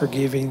always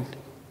forgiving,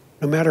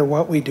 no matter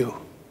what we do,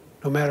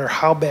 no matter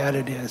how bad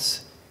it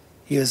is.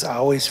 He is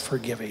always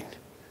forgiving,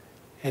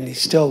 and He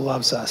still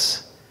loves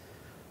us.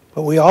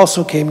 But we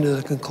also came to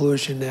the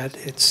conclusion that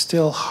it's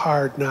still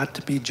hard not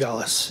to be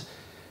jealous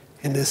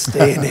in this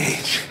day and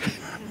age.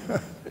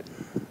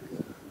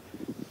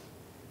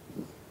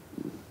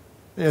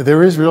 Yeah,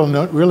 there is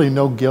really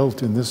no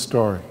guilt in this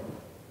story.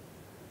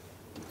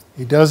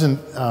 He doesn't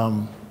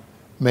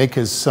make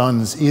his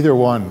sons, either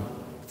one,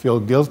 feel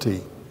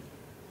guilty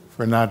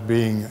for not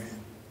being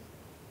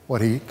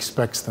what he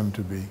expects them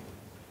to be.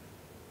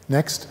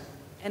 Next.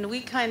 And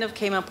we kind of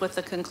came up with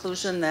the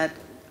conclusion that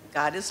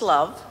God is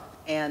love,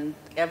 and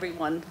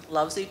everyone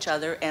loves each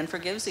other and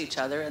forgives each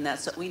other, and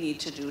that's what we need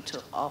to do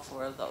to all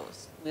four of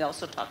those. We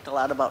also talked a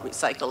lot about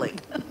recycling.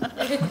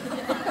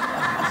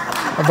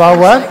 About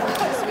what?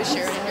 We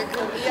share it in your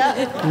group.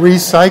 Yeah.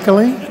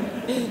 Recycling?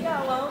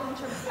 Yeah, well, in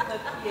terms of the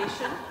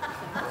creation.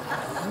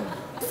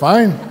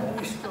 Fine.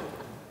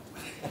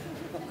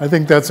 I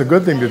think that's a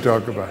good thing to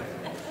talk about.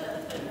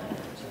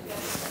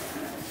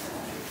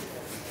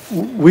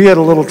 We had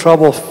a little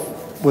trouble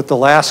with the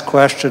last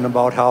question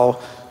about how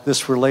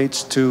this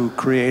relates to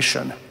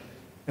creation.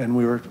 And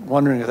we were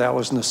wondering if that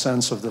was in the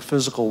sense of the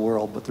physical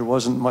world, but there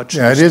wasn't much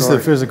in Yeah, it the is the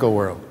story physical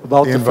world.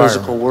 about the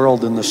physical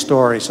world in the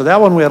story. So that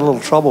one we had a little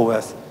trouble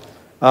with.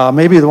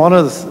 Maybe one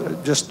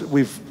of the,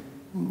 we've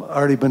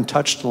already been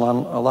touched on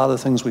a lot of the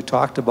things we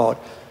talked about.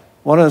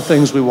 One of the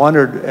things we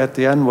wondered at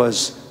the end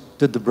was,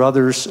 did the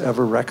brothers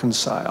ever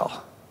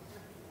reconcile?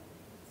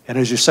 And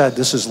as you said,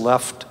 this is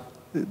left,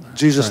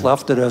 Jesus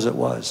left it as it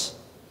was.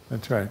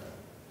 That's right.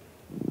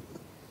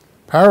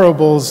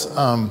 Parables,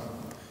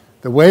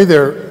 the way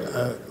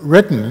they're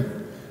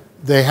written,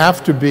 they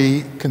have to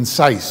be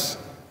concise.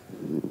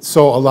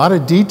 So a lot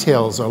of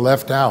details are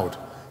left out.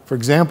 For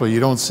example, you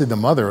don't see the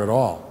mother at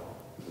all.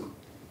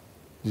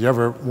 Did you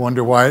ever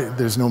wonder why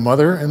there's no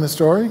mother in the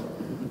story?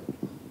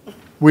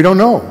 We don't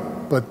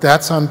know, but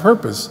that's on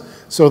purpose.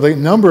 So the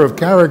number of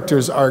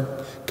characters are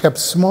kept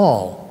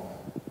small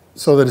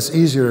so that it's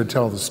easier to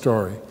tell the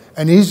story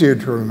and easier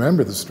to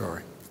remember the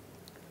story.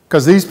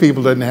 Because these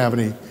people didn't have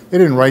any, they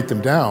didn't write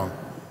them down.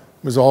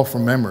 It was all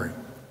from memory.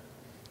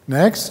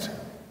 Next.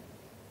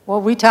 Well,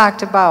 we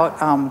talked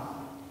about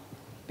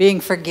being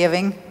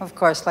forgiving, of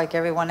course, like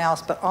everyone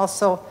else, but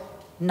also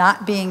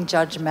not being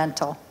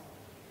judgmental.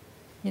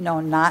 You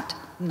know, not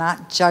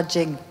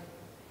judging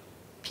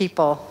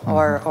people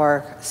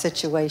or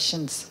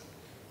situations.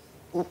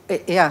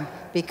 Yeah,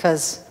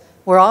 because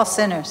we're all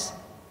sinners,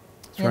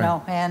 you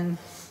know, and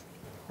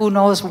who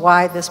knows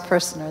why this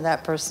person or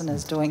that person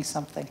is doing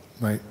something.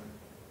 Right.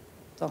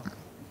 So.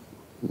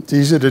 It's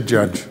easy to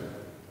judge.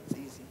 It's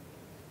easy.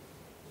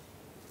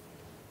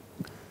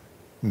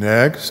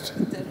 Next.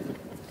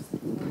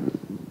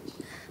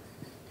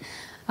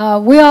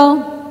 We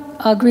all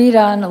agreed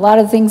on a lot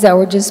of things that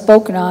were just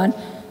spoken on,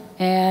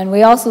 and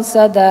we also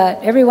said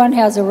that everyone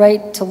has a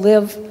right to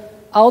live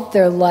out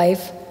their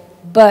life,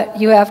 but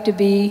you have to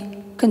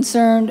be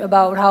concerned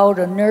about how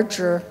to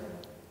nurture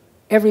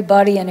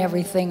everybody and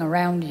everything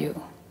around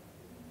you.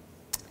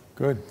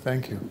 Good,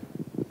 thank you.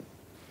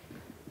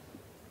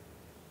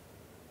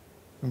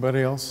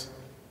 Anybody else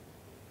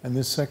in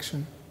this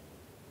section?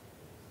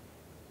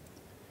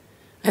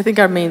 I think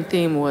our main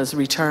theme was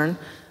return,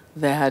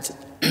 that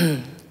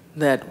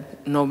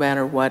that no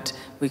matter what,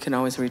 we can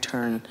always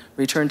return.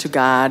 Return to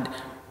God,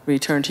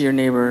 return to your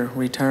neighbor,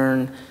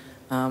 return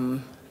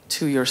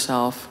to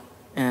yourself,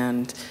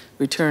 and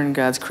return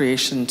God's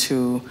creation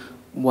to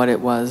what it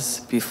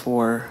was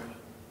before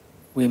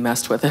we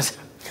messed with it.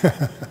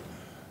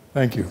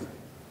 Thank you.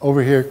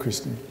 Over here,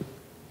 Christine.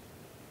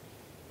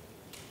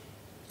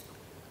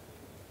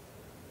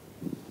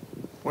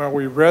 Well,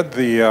 we read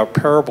the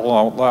parable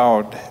out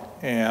loud,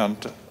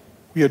 and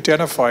we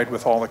identified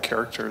with all the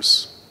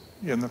characters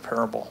in the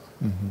parable.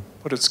 Mm-hmm.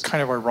 But it's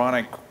kind of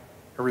ironic,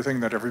 everything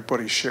that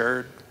everybody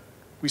shared,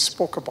 we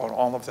spoke about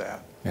all of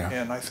that. Yeah.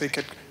 And I think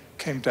it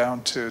came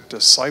down to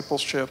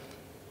discipleship,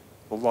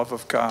 the love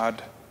of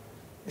God,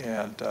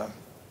 and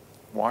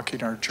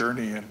walking our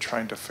journey and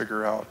trying to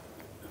figure out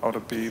how to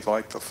be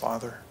like the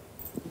Father.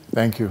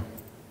 Thank you.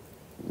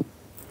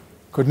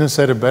 Couldn't have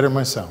said it better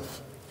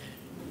myself.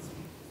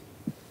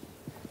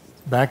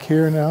 Back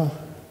here now.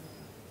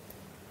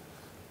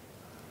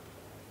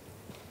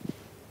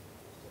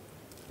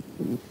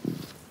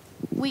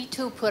 We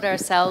too put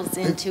ourselves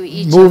into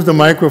each. Move the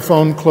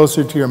microphone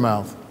closer to your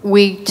mouth.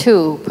 We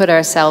too put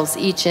ourselves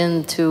each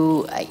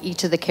into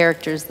each of the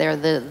characters there,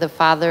 the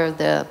father,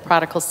 the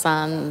prodigal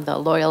son, the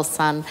loyal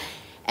son,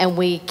 and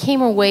we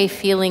came away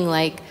feeling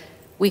like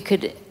we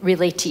could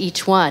relate to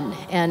each one,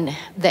 and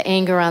the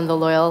anger on the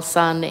loyal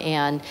son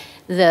and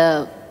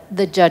the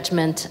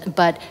judgment,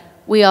 but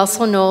we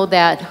also know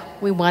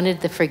that we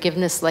wanted the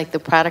forgiveness like the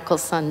prodigal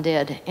son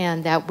did,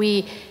 and that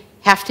we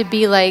have to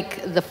be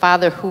like the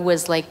Father who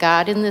was like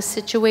God in this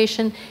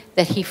situation,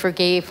 that he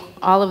forgave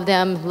all of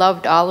them,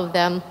 loved all of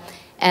them,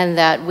 and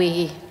that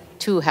we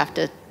too have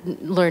to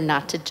learn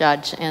not to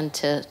judge and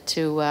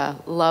to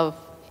love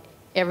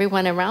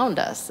everyone around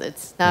us.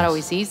 It's not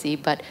always easy,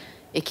 but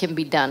it can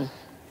be done.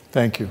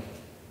 Thank you.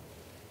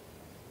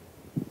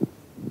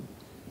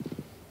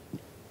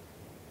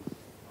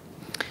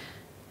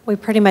 We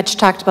pretty much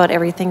talked about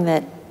everything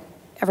that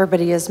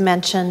everybody has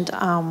mentioned.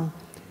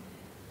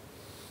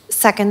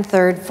 Second,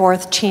 third,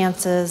 fourth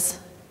chances,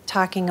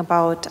 talking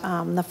about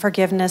the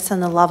forgiveness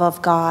and the love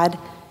of God.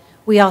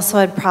 We also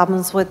had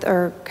problems with,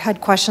 or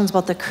had questions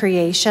about the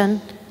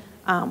creation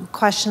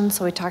questions,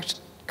 so we talked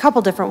a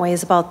couple different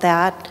ways about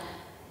that.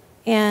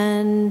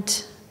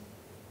 And,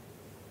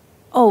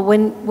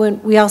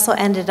 when we also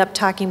ended up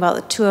talking about,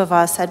 the two of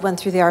us had went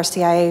through the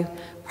RCIA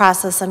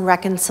process and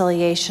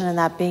reconciliation, and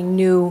that being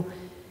new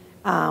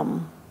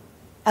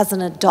as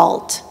an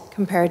adult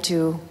compared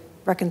to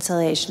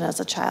reconciliation as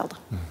a child.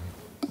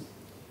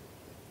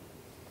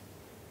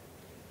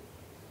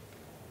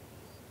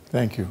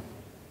 Thank you.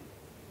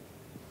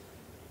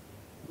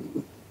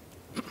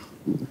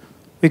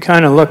 We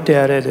kind of looked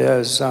at it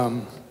as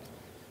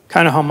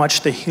kind of how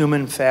much the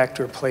human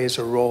factor plays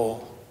a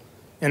role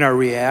in our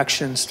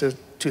reactions to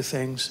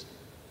things,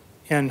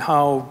 and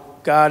how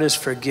God is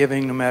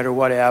forgiving no matter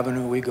what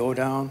avenue we go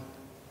down.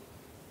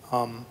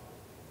 And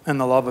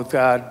the love of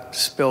God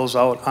spills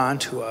out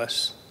onto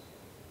us.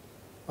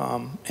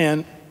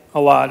 And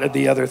a lot of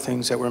the other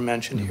things that were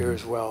mentioned here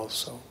as well.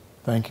 So,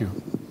 thank you.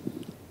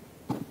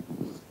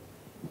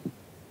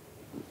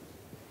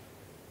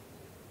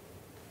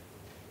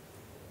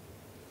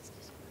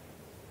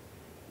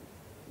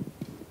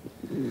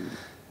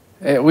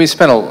 We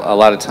spent a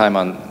lot of time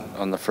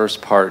on the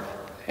first part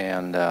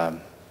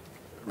and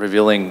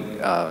revealing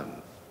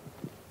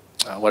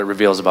what it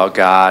reveals about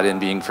God and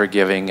being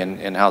forgiving,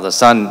 and how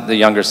the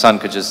younger son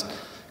could just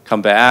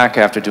come back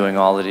after doing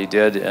all that he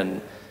did,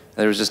 and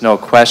there was just no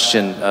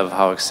question of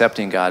how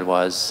accepting God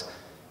was.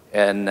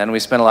 And then we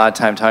spent a lot of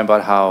time talking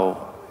about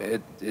how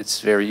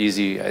it's very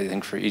easy, I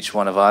think, for each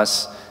one of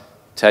us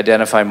to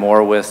identify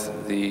more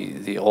with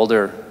the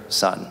older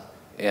son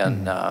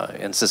and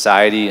in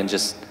society, and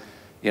just,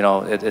 you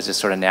know, it's just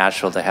sort of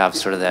natural to have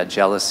sort of that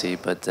jealousy,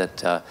 but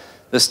that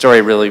this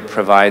story really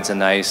provides a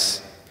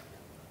nice,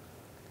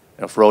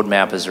 I don't know if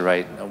roadmap is the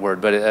right word,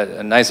 but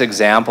a nice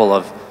example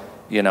of,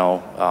 you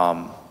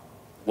know,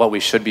 what we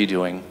should be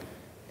doing,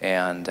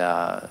 and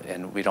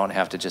we don't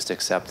have to just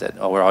accept that,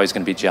 oh, we're always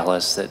going to be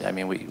jealous. That, I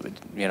mean,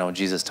 you know,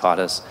 Jesus taught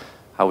us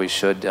how we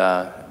should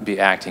be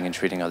acting and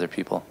treating other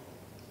people.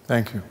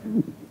 Thank you.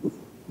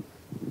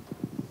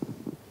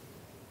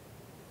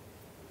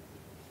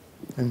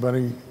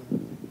 Anybody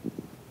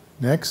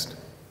next?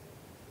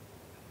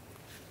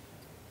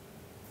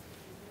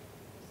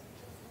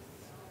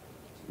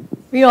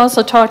 We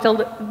also talked,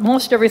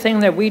 most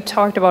everything that we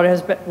talked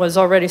about was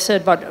already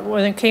said, but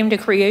when it came to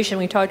creation,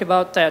 we talked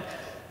about that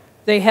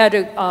they had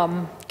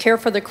to care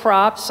for the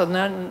crops, and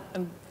then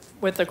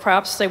with the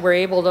crops they were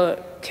able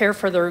to care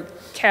for their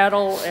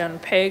cattle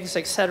and pigs,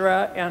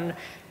 etc. And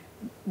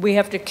we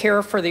have to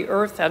care for the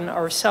earth and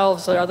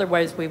ourselves, or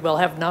otherwise we will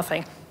have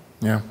nothing.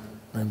 Yeah,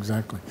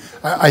 exactly.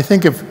 I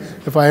think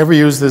if I ever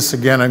use this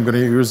again, I'm going to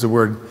use the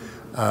word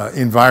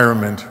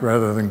environment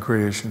rather than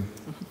creation.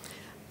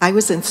 I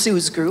was in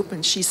Sue's group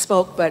and she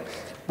spoke, but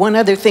one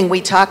other thing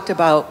we talked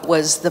about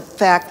was the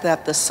fact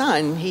that the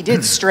son, he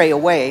did stray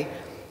away,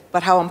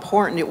 but how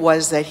important it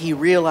was that he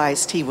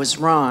realized he was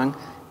wrong,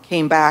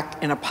 came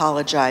back and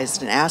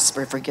apologized and asked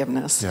for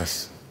forgiveness.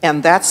 Yes.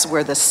 And that's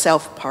where the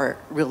self part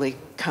really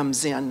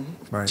comes in,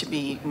 right, to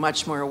be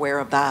much more aware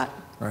of that.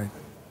 Right.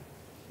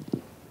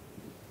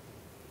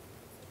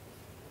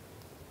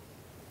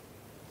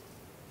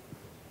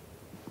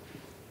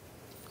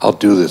 I'll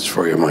do this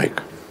for you,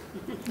 Mike.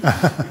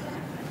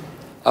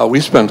 We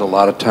spent a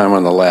lot of time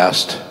on the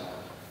last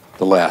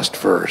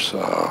verse.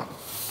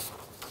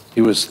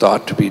 He was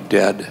thought to be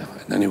dead,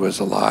 and then he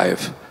was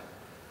alive,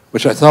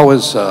 which I thought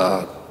was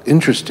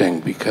interesting,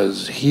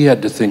 because he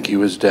had to think he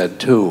was dead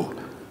too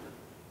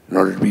in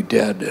order to be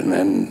dead, and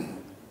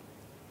then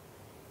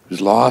he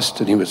was lost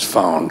and he was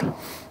found.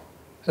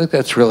 I think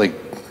that's really,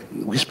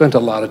 we spent a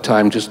lot of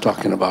time just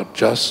talking about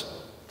just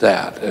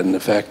that, and the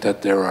fact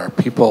that there are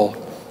people.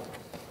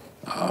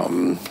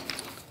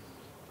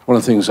 One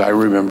of the things I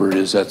remembered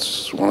is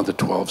that's one of the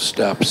 12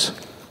 steps,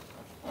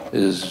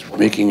 is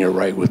making it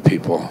right with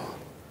people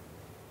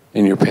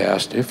in your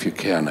past, if you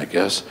can, I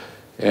guess.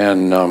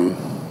 And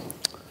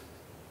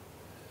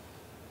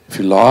if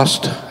you're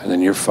lost and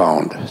then you're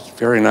found, it's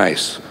very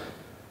nice.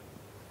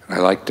 I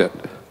liked it.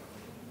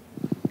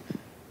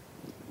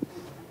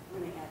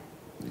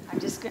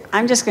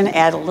 I'm just going to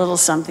add a little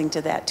something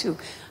to that too.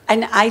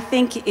 And I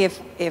think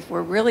if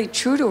we're really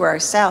true to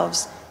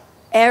ourselves,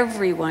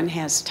 everyone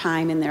has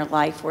time in their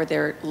life where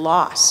they're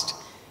lost.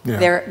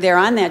 Yeah. They're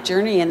on that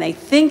journey and they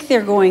think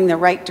they're going the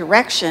right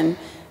direction,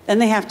 then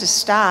they have to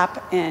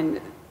stop and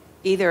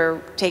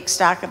either take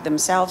stock of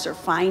themselves or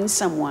find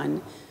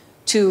someone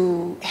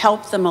to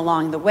help them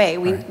along the way.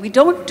 We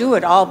don't do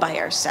it all by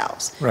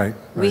ourselves. Right.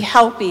 We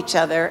help each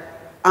other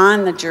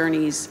on the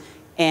journeys,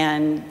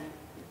 and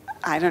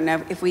I don't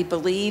know, if we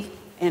believe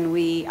and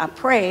we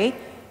pray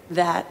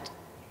that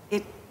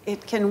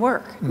it can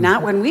work. Mm-hmm.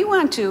 Not when we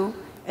want to,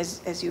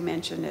 as you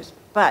mentioned it,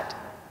 but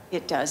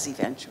it does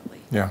eventually.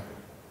 Yeah.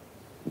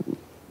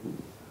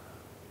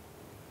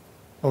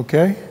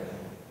 Okay.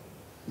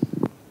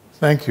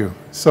 Thank you.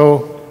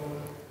 So,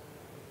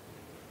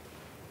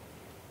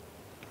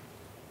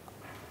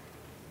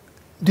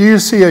 do you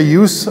see a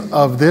use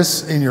of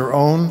this in your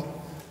own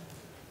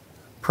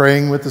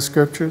praying with the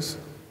scriptures?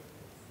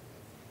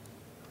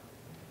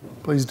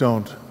 Please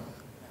don't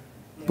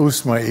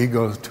boost my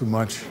ego too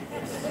much.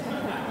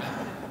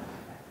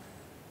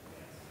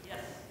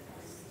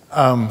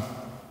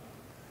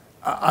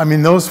 I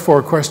mean, those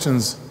 4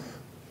 questions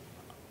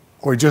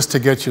were just to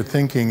get you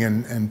thinking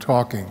and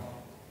talking.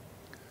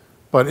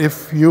 But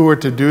if you were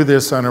to do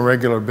this on a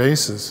regular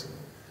basis,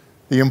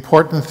 the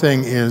important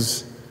thing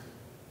is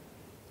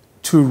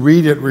to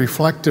read it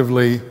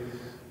reflectively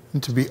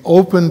and to be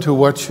open to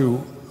what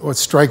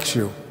strikes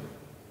you,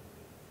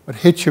 what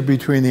hits you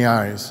between the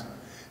eyes.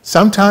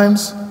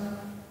 Sometimes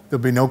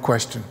there'll be no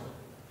question.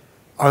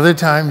 Other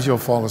times you'll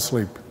fall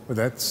asleep, but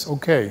that's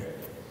okay.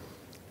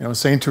 You know,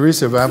 St.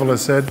 Teresa of Avila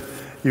said,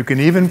 You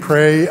can even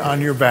pray on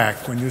your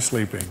back when you're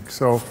sleeping.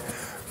 So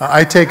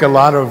I take a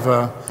lot of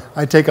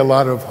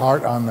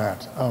heart on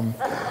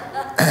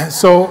that.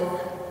 So,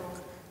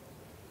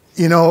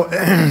 you know,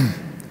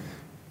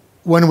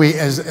 when we,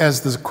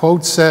 as the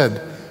quote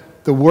said,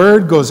 the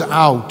word goes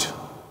out,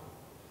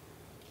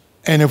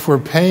 and if we're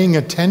paying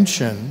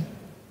attention,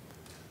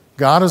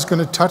 God is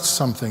going to touch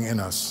something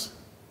in us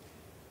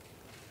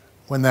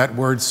when that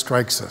word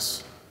strikes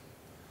us.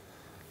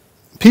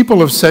 People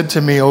have said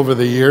to me over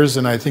the years,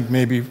 and I think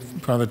maybe,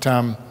 Father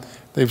Tom,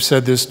 they've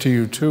said this to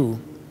you too,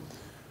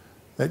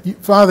 that,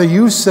 Father,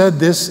 you said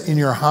this in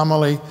your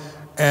homily,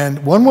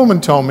 and one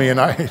woman told me,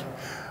 and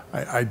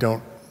I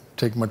don't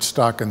take much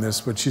stock in this,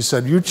 but she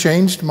said, you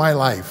changed my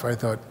life. I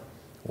thought,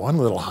 one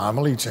little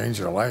homily changed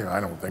your life? I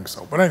don't think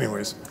so. But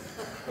anyways,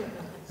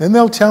 then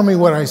they'll tell me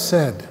what I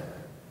said.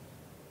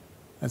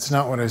 That's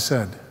not what I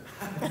said.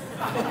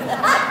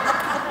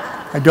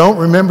 I don't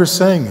remember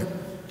saying it.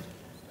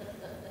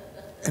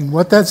 And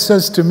what that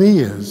says to me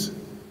is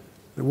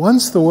that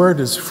once the word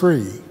is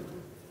free,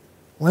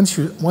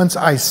 once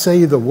I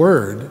say the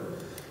word,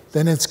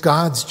 then it's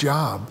God's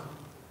job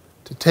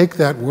to take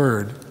that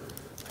word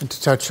and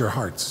to touch your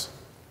hearts.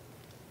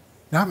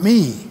 Not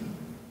me,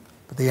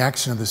 but the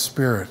action of the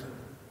Spirit.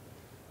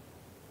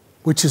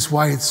 Which is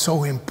why it's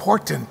so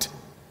important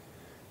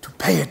to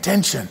pay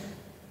attention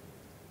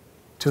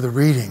to the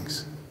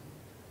readings.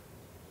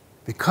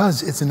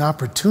 Because it's an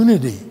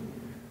opportunity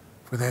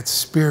for that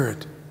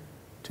Spirit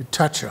to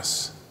touch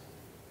us,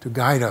 to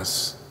guide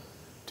us,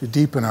 to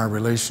deepen our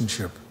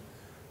relationship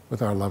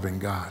with our loving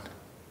God.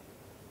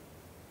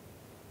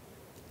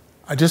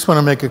 I just want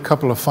to make a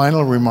couple of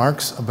final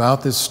remarks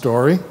about this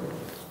story.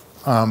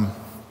 I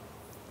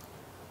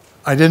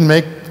didn't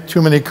make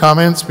too many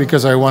comments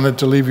because I wanted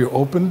to leave you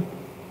open.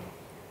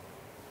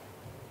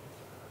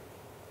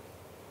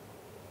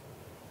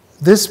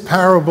 This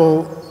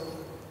parable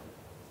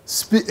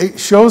it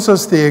shows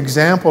us the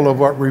example of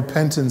what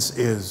repentance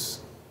is.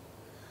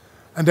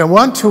 And I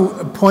want to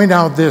point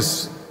out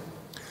this,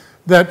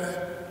 that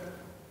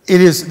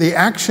it is the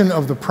action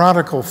of the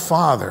prodigal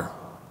father.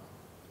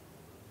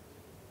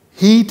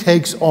 He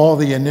takes all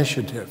the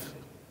initiative.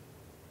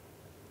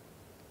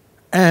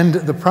 And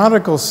the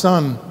prodigal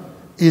son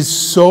is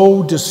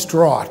so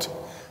distraught,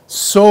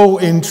 so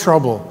in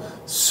trouble,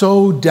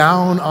 so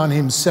down on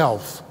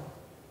himself,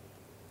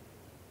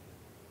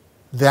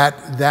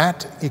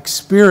 that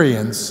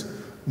experience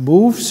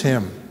moves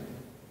him.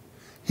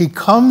 He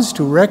comes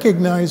to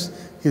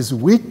recognize his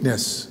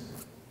weakness,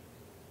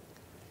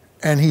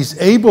 and he's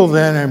able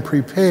then and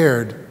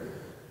prepared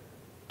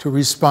to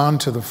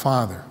respond to the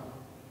Father.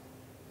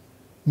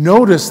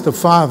 Notice the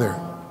Father,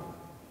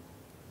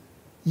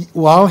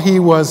 while he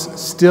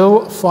was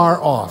still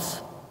far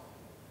off.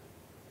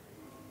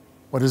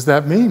 What does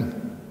that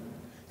mean?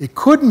 It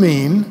could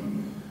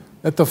mean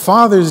that the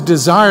Father's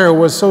desire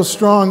was so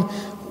strong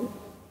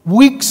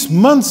weeks,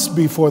 months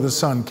before the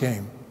Son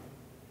came.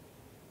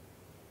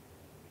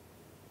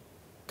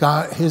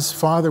 His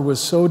Father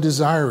was so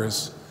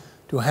desirous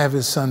to have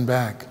his Son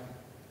back.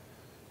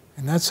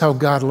 And that's how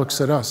God looks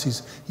at us.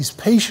 He's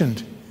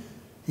patient.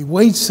 He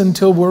waits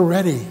until we're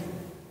ready.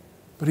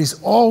 But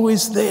he's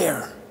always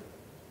there,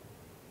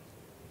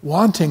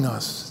 wanting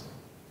us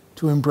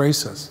to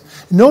embrace us.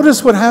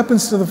 Notice what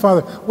happens to the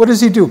Father. What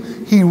does he do?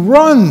 He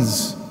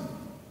runs.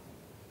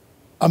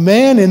 A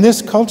man in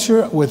this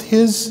culture with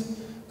his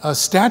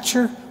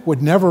stature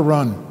would never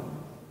run.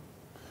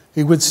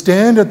 He would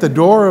stand at the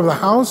door of the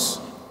house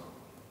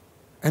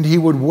and he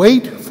would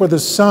wait for the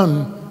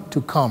Son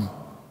to come.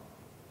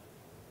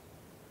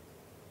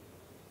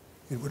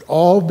 It would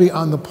all be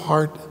on the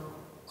part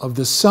of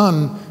the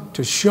Son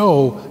to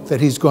show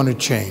that he's going to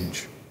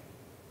change.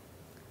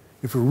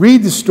 If you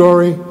read the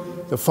story,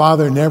 the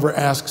Father never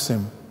asks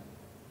him.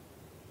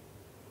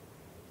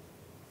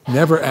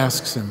 Never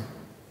asks him,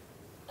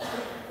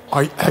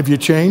 have you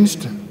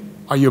changed?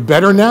 Are you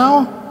better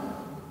now?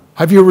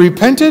 Have you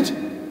repented? He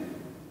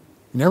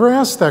never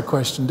asks that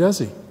question, does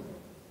he?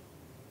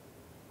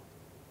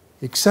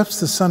 He accepts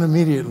the Son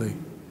immediately.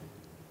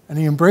 And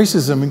he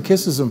embraces him and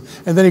kisses him.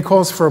 And then he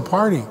calls for a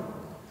party.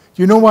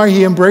 Do you know why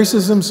he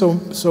embraces him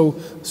so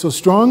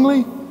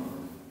strongly?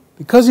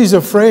 Because he's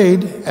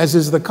afraid, as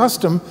is the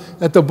custom,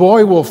 that the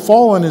boy will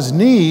fall on his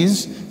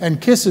knees and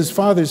kiss his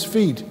father's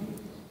feet.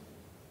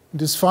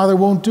 And his father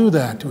won't do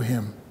that to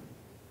him.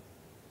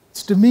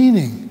 It's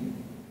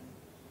demeaning.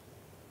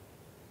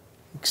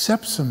 He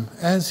accepts him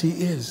as he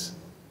is.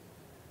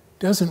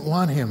 Doesn't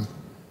want him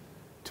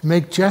to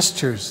make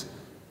gestures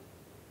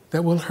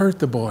that will hurt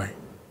the boy.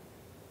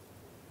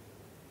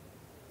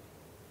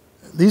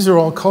 These are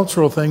all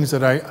cultural things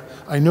that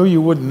I knew you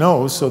wouldn't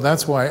know, so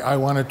that's why I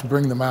wanted to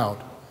bring them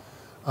out.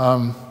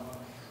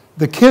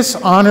 The kiss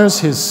honors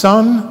his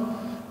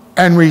son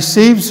and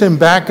receives him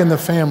back in the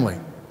family.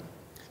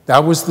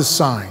 That was the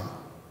sign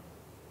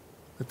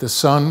that the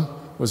son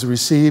was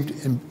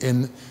received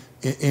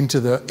into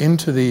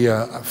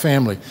the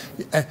family.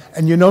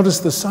 And you notice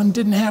the son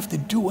didn't have to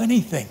do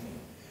anything.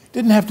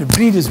 Didn't have to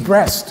beat his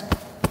breast.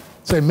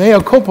 Say, mea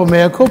culpa,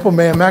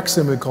 mea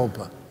maxima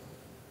culpa.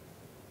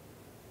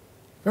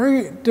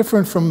 Very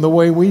different from the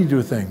way we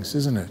do things,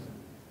 isn't it?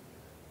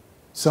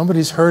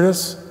 Somebody's hurt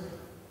us,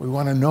 we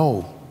want to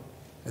know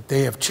that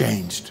they have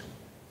changed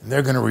and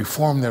they're going to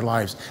reform their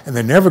lives and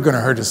they're never going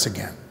to hurt us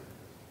again.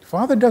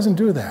 Father doesn't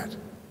do that.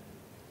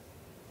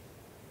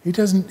 He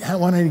doesn't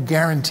want any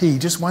guarantee. He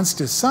just wants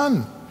his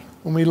son,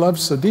 whom he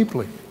loves so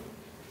deeply.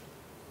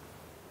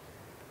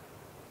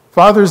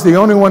 Father is the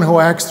only one who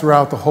acts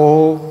throughout the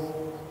whole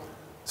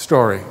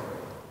story.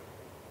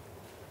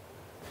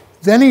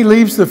 Then he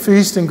leaves the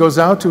feast and goes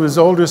out to his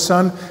older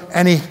son,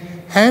 and he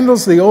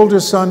handles the older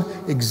son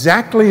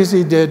exactly as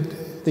he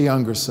did the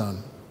younger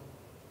son.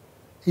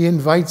 He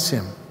invites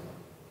him.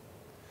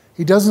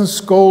 He doesn't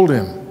scold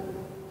him.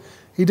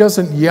 He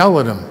doesn't yell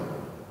at him.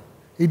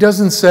 He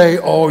doesn't say,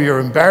 oh, you're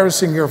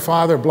embarrassing your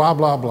father, blah,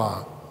 blah,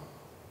 blah.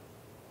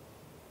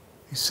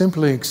 He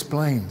simply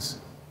explains,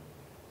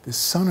 this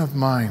son of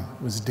mine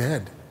was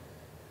dead.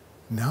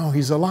 Now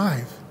he's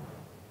alive.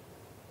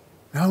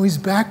 Now he's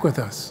back with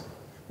us.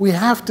 We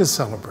have to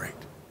celebrate.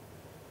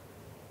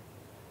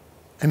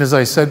 And as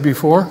I said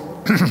before,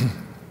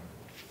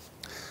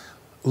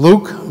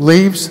 Luke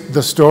leaves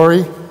the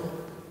story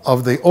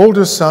of the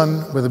older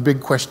son with a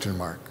big question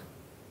mark.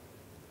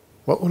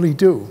 What will he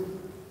do?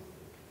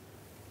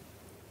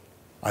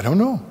 I don't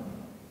know.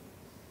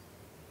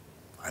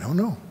 I don't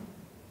know.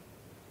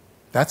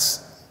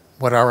 That's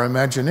what our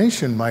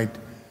imagination might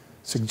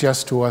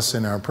suggest to us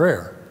in our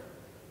prayer.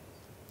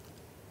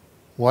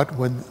 What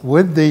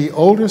would the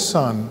older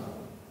son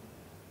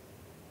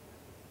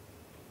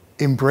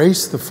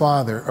embrace the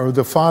father, or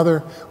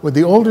would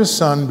the older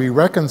son be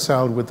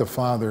reconciled with the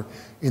father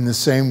in the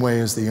same way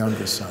as the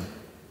younger son?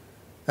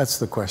 That's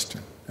the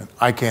question. And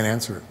I can't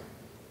answer it.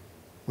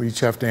 We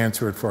each have to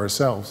answer it for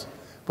ourselves.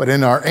 But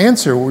in our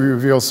answer, we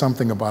reveal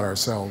something about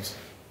ourselves.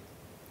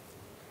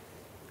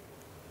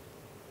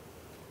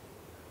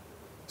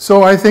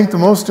 So I think the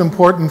most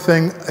important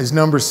thing is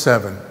number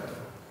 7.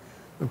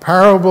 The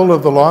parable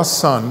of the lost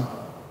son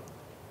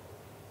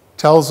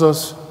tells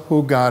us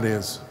who God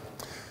is.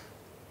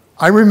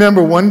 I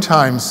remember one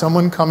time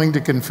someone coming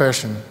to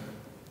confession,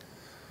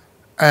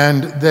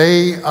 and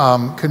they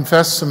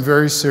confessed some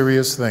very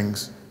serious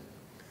things.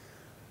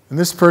 And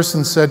this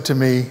person said to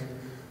me,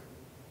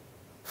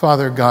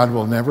 Father, God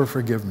will never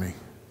forgive me.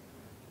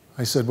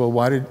 I said, well,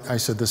 I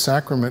said, the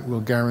sacrament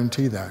will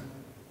guarantee that.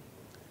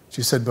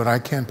 She said, but I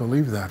can't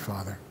believe that,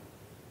 Father.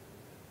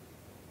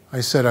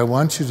 I said, I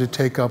want you to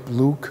take up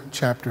Luke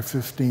chapter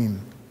 15,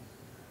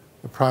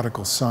 the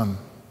prodigal son,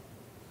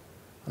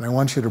 and I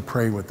want you to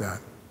pray with that.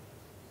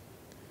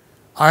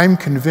 I'm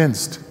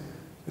convinced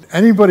that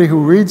anybody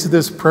who reads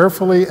this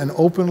prayerfully and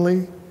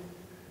openly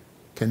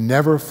can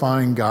never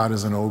find God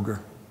as an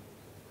ogre.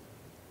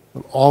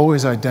 Will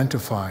always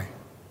identify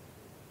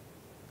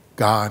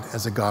God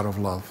as a God of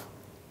love.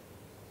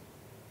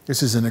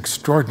 This is an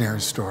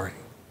extraordinary story.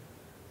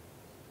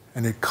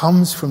 And it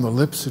comes from the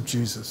lips of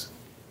Jesus.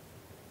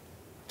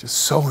 Just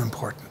so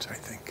important, I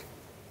think.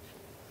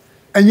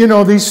 And you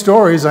know, these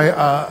stories,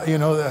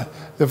 the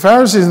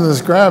Pharisees and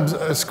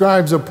the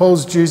scribes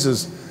opposed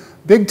Jesus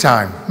big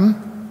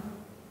time.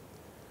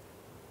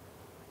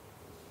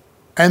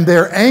 And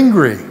they're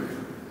angry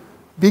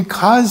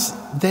because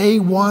they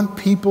want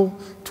people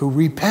to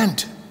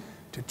repent,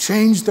 to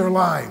change their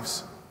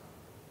lives,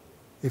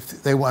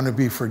 if they want to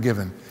be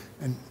forgiven.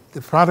 And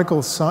the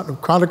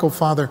prodigal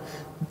father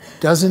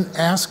doesn't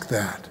ask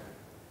that.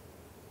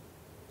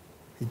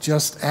 He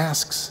just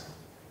asks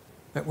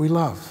that we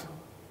love.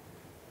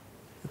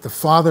 That the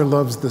Father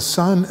loves the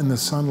Son and the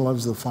Son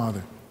loves the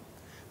Father.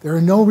 There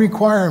are no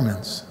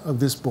requirements of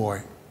this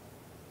boy.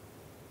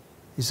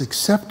 He's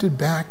accepted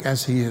back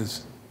as he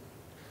is.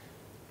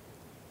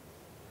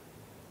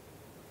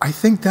 I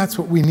think that's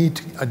what we need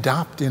to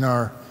adopt in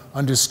our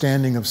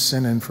understanding of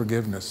sin and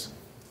forgiveness.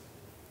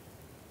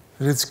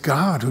 That it's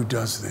God who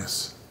does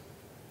this.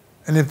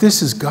 And if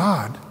this is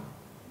God,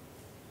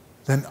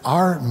 then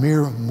our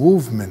mere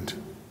movement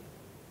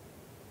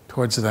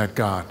towards that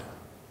God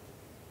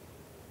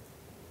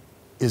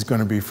is going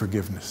to be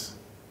forgiveness.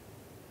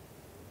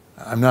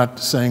 I'm not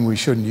saying we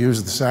shouldn't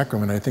use the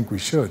sacrament. I think we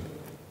should.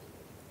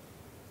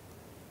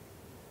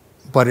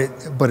 But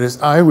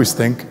as I always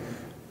think,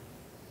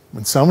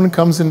 when someone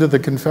comes into the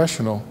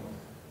confessional,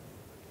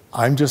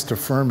 I'm just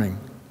affirming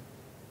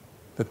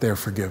that they're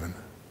forgiven.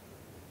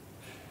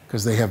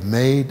 Because they have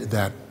made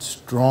that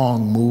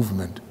strong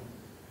movement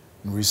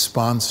in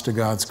response to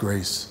God's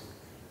grace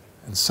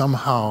and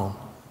somehow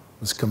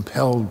was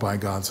compelled by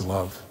God's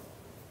love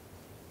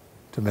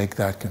to make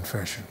that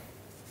confession.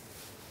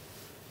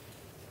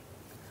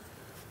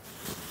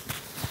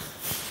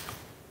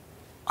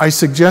 I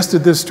suggested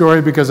this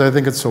story because I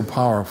think it's so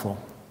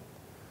powerful.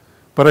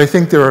 But I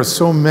think there are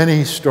so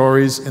many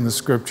stories in the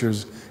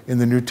scriptures in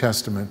the New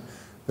Testament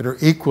that are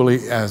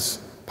equally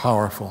as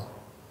powerful.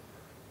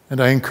 And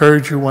I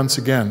encourage you once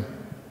again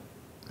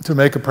to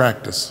make a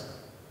practice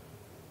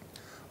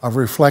of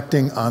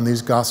reflecting on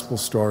these gospel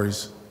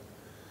stories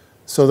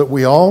so that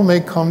we all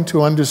may come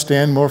to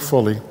understand more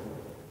fully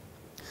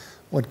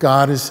what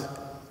God is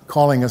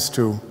calling us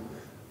to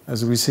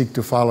as we seek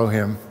to follow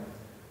him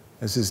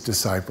as his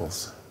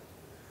disciples,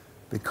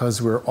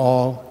 because we're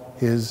all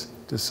his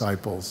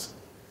disciples.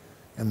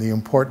 And the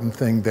important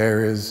thing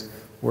there is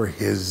we're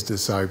his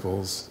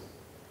disciples.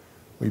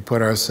 We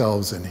put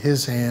ourselves in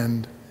his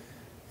hand,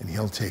 and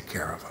he'll take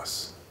care of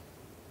us.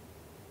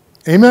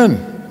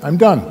 Amen. I'm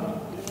done.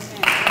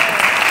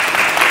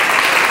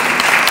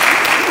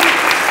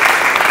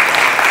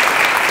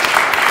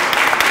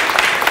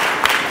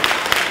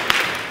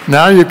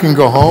 Now you can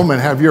go home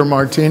and have your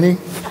martini.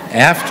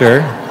 After.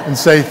 And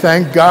say,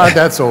 thank God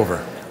that's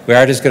over. We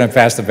are just going to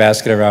pass the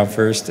basket around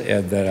first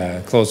and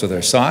then close with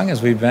our song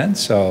as we've been.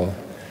 So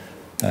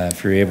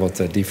if you're able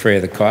to defray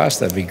the cost,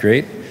 that'd be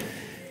great.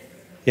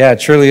 Yeah, it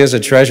truly is a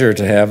treasure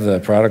to have the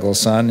prodigal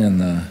son in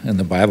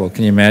the Bible.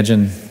 Can you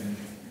imagine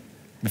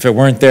if it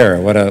weren't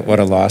there? What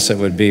a loss it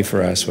would be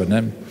for us,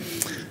 wouldn't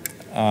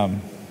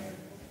it?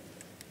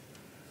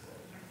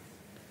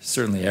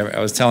 Certainly. I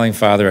was telling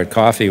Father at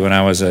coffee when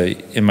I was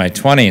in my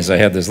 20s, I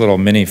had this little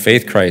mini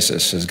faith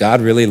crisis. Is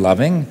God really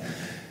loving?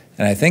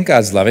 And I think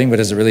God's loving, but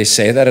does it really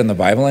say that in the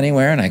Bible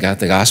anywhere? And I got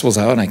the Gospels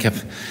out, and I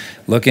kept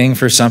looking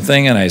for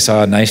something, and I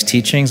saw nice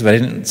teachings, but I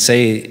didn't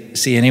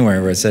see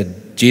anywhere where it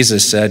said,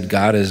 Jesus said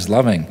God is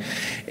loving.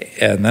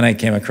 And then I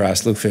came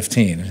across Luke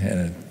 15,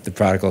 and the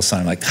prodigal son.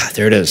 I'm like, God,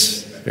 there it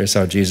is. There's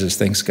how Jesus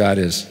thinks God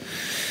is.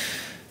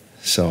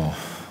 So,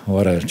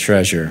 what a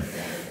treasure.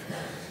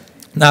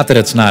 Not that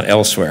it's not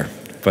elsewhere,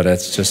 but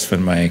it's just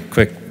been my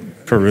quick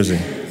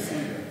perusing.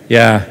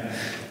 Yeah.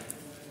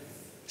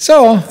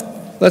 So,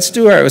 let's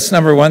do it's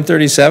number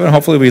 137.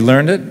 Hopefully we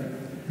learned it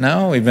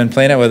now. We've been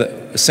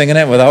singing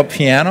it without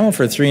piano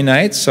for 3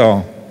 nights,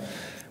 so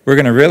we're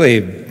going to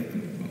really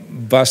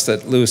bust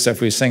it loose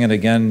if we sing it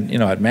again,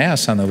 at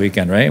Mass on the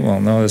weekend, right?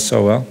 We'll know this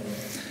so well.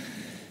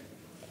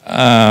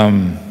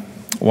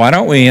 Why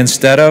don't we,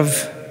 instead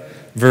of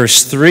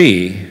verse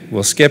 3,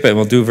 we'll skip it and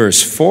we'll do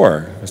verse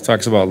 4. It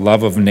talks about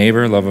love of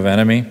neighbor, love of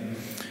enemy,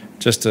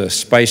 just to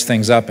spice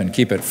things up and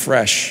keep it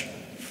fresh.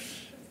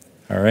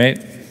 All right?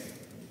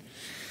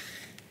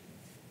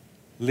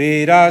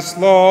 Lead us,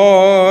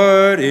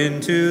 Lord,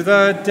 into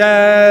the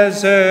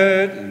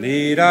desert.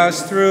 Lead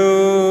us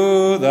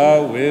through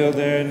the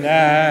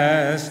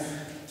wilderness.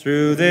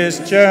 Through this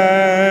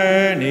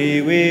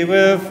journey we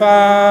will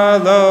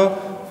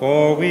follow,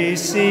 for we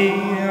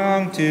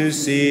long to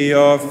see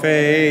your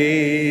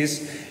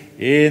face.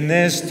 In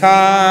this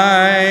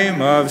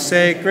time of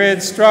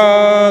sacred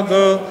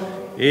struggle,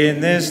 in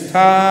this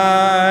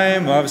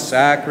time of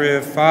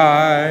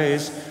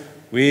sacrifice,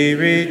 we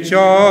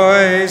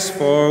rejoice,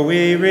 for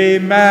we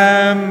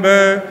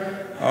remember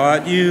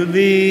what you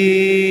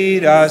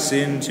lead us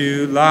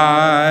into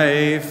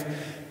life.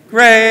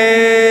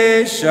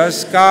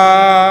 Gracious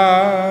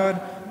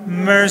God,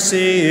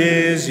 mercy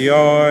is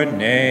your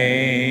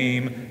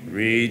name.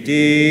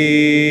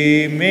 Redeeming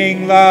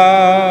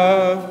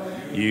love,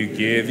 you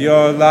give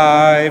your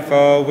life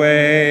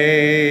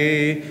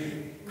away.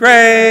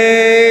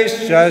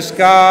 Gracious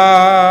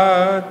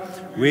God,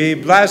 we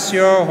bless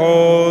your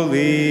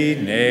holy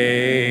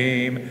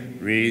name.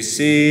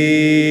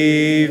 Receiving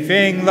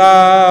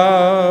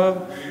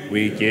love,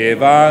 we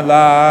give our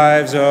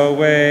lives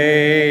away.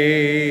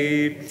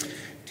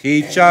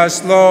 Teach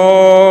us,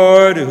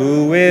 Lord,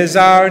 who is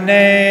our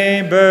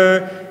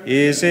neighbor?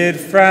 Is it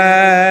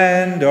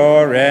friend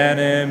or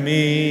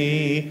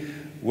enemy?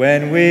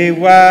 When we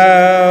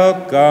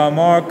welcome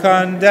or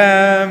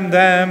condemn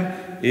them,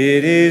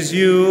 it is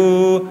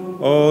you,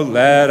 oh,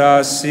 let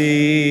us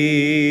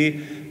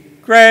see.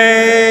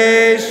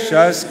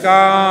 Gracious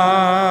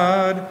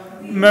God,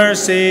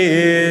 mercy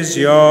is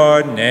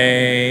your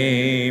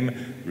name.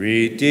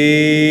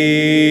 Redeeming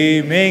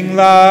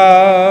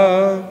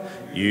love,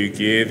 you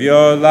give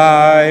your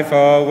life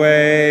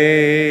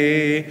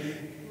away.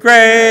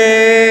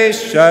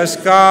 Gracious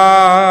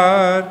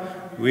God,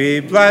 we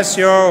bless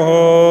your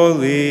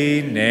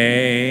holy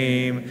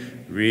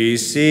name.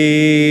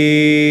 Receiving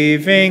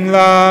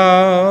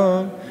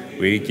love,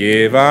 we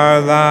give our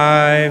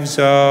lives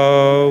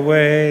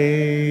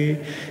away.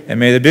 And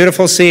may the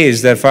beautiful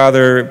seeds that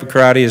Father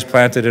Corradi has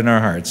planted in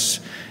our hearts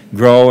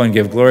grow and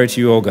give glory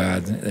to you, O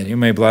God, that you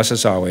may bless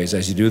us always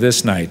as you do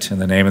this night. In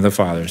the name of the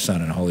Father,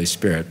 Son, and Holy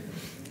Spirit.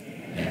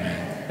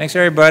 Amen. Thanks,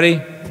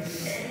 everybody.